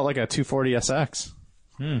 Oh, what about like a 240 SX?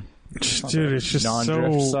 Dude, it's just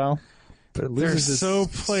non-drift style. But they're so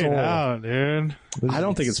played out, dude. I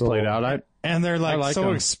don't think it's played out. And they're like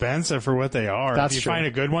so expensive for what they are. That's if you true. find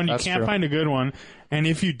a good one, you can't find a good one. And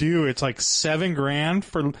if you do, it's like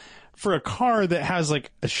 $7,000 for a car that has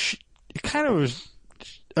like kind of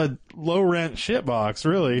a low rent shitbox,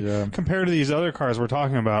 really, compared to these other cars we're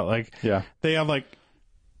talking about. Like, they have like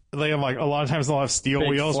they have like a lot of times they'll have steel Big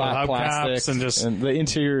wheels with flat hubcaps plastics, and the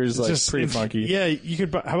interior is like just pretty funky. Yeah, you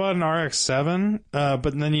could. How about an RX-7?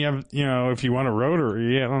 But then you have, if you want a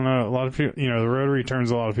rotary, I don't know. A lot of people, the rotary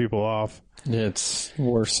turns a lot of people off. Yeah, it's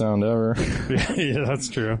worst sound ever. Yeah, that's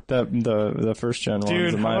true. The first gen ones,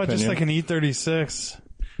 Dude, in my how about just opinion. like an E36?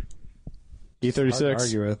 E36. Hard to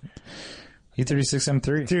argue with. E36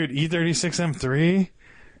 M3. Dude, E36 M3?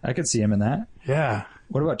 I could see him in that. Yeah.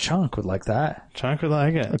 What about Chunk would like that? Chunk would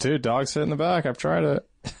like it. Dude, dog sit in the back. I've tried it.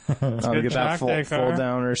 I'll get that track day car. fold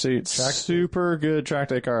down rear seat. Super good track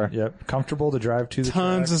day car. Yep. Comfortable to drive to the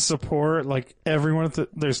Tons track. of support. Like everyone,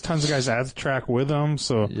 there's tons of guys at the track with them,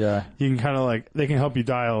 so Yeah. you can kind of they can help you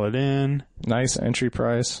dial it in. Nice entry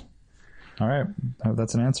price. All right. I hope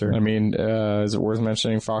that's an answer. I mean, is it worth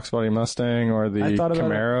mentioning Fox Body Mustang or the I thought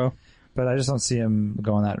about Camaro? But I just don't see him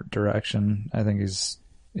going that direction. I think he's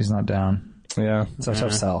not down. Yeah. It's a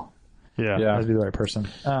tough sell. Yeah. Yeah. Has to be the right person.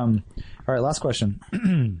 All right, last question.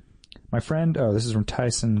 My friend, this is from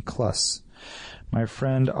Tyson Kluss. My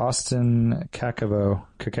friend Austin Cacavo,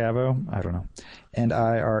 I don't know, and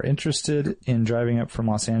I are interested in driving up from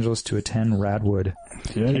Los Angeles to attend Radwood.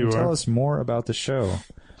 Can you tell us more about the show?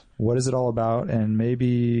 What is it all about? And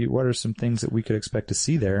maybe what are some things that we could expect to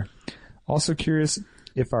see there? Also curious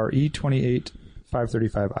if our E28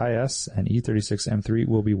 535 IS and E36 M3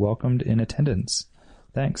 will be welcomed in attendance.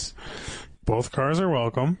 Thanks. Both cars are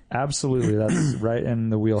welcome. Absolutely. That's right in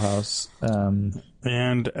the wheelhouse.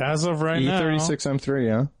 And as of right now... E36 M3,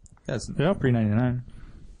 yeah? That's Yep. $399.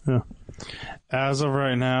 Yeah. As of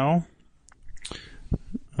right now,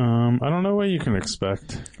 I don't know what you can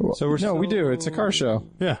expect. So we do. It's a car show.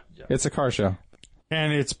 Yeah. It's a car show.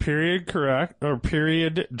 And it's period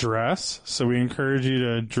dress. So we encourage you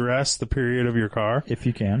to dress the period of your car If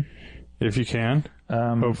you can. if you can.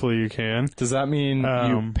 Hopefully you can. Does that mean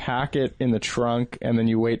you pack it in the trunk and then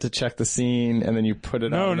you wait to check the scene and then you put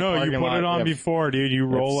it on? No, you put it on before, dude. You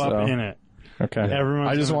roll up in it. Okay.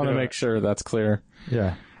 Everyone's I just gonna want to do make it. sure that's clear.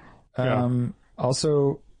 Yeah. Yeah.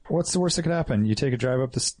 Also, what's the worst that could happen? You take a drive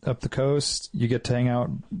up the coast. You get to hang out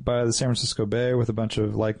by the San Francisco Bay with a bunch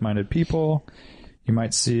of like-minded people. You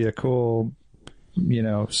might see a cool,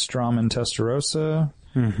 Strawman Testarossa.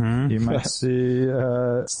 Mm-hmm. You might see...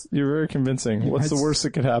 You're very convincing. What's the worst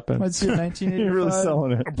that could happen? might see a 1985. You're really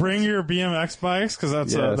selling it. Bring your BMX bikes because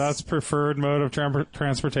that's preferred mode of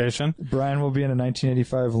transportation. Brian will be in a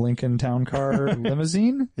 1985 Lincoln Town Car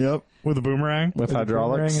limousine. Yep, with a boomerang. With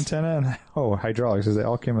hydraulics. Antenna and, hydraulics, because they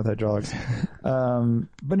all came with hydraulics.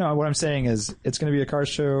 But no, what I'm saying is it's going to be a car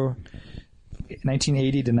show.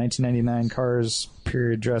 1980 to 1999 cars,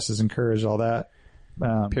 period dresses encouraged, all that.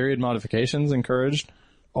 Period modifications encouraged?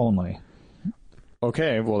 Only.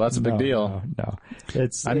 Okay, well that's a big deal. No.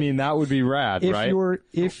 It's. I mean, that would be rad, if right?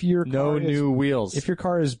 if your No car new wheels. If your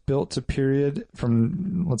car is built to period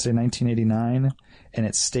from, let's say, 1989, and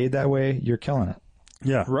it stayed that way, you're killing it.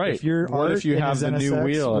 Yeah, Right. If you're What Art if you in have his the new NSX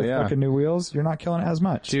wheel? with Yeah. fucking new wheels, you're not killing it as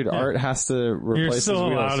much. Dude, Art has to replace you're his still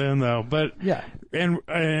wheels. allowed in though. But Yeah. and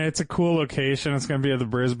it's a cool location. It's going to be at the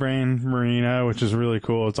Brisbane Marina, which is really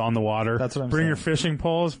cool. It's on the water. That's what I'm Bring saying. your fishing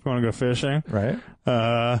poles if you want to go fishing. Right?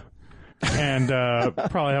 And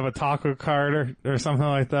probably have a taco cart or something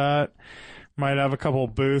like that. Might have a couple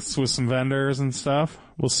booths with some vendors and stuff.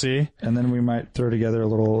 We'll see. And then we might throw together a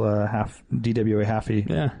little half DWA halfy.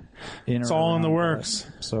 Yeah, it's all in the works.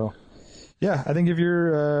 So, yeah, I think if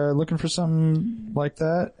you're looking for something like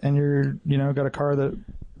that and you're, got a car that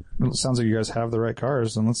it sounds like you guys have the right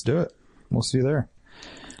cars, then let's do it. We'll see you there.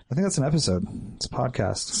 I think that's an episode. It's a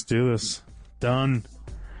podcast. Let's do this. Done.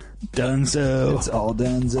 Donezo. It's all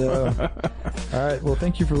Denzo. All right. Well,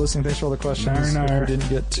 thank you for listening. Thanks for all the questions. Nar, nar. If we didn't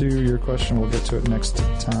get to your question, we'll get to it next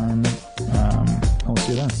time. I'll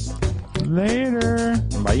see you then. Later.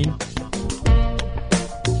 Bye.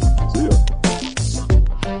 See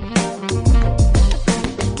ya.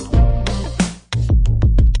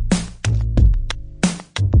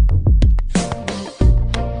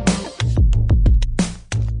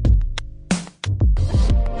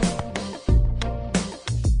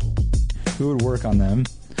 Who would work on them?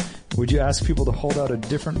 Would you ask people to hold out a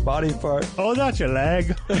different body part? Oh, that's your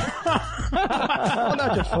leg. Oh,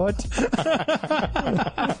 not your foot.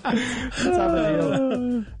 What's up with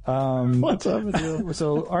you? What's up with you?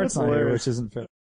 So Art's not here, which isn't fair.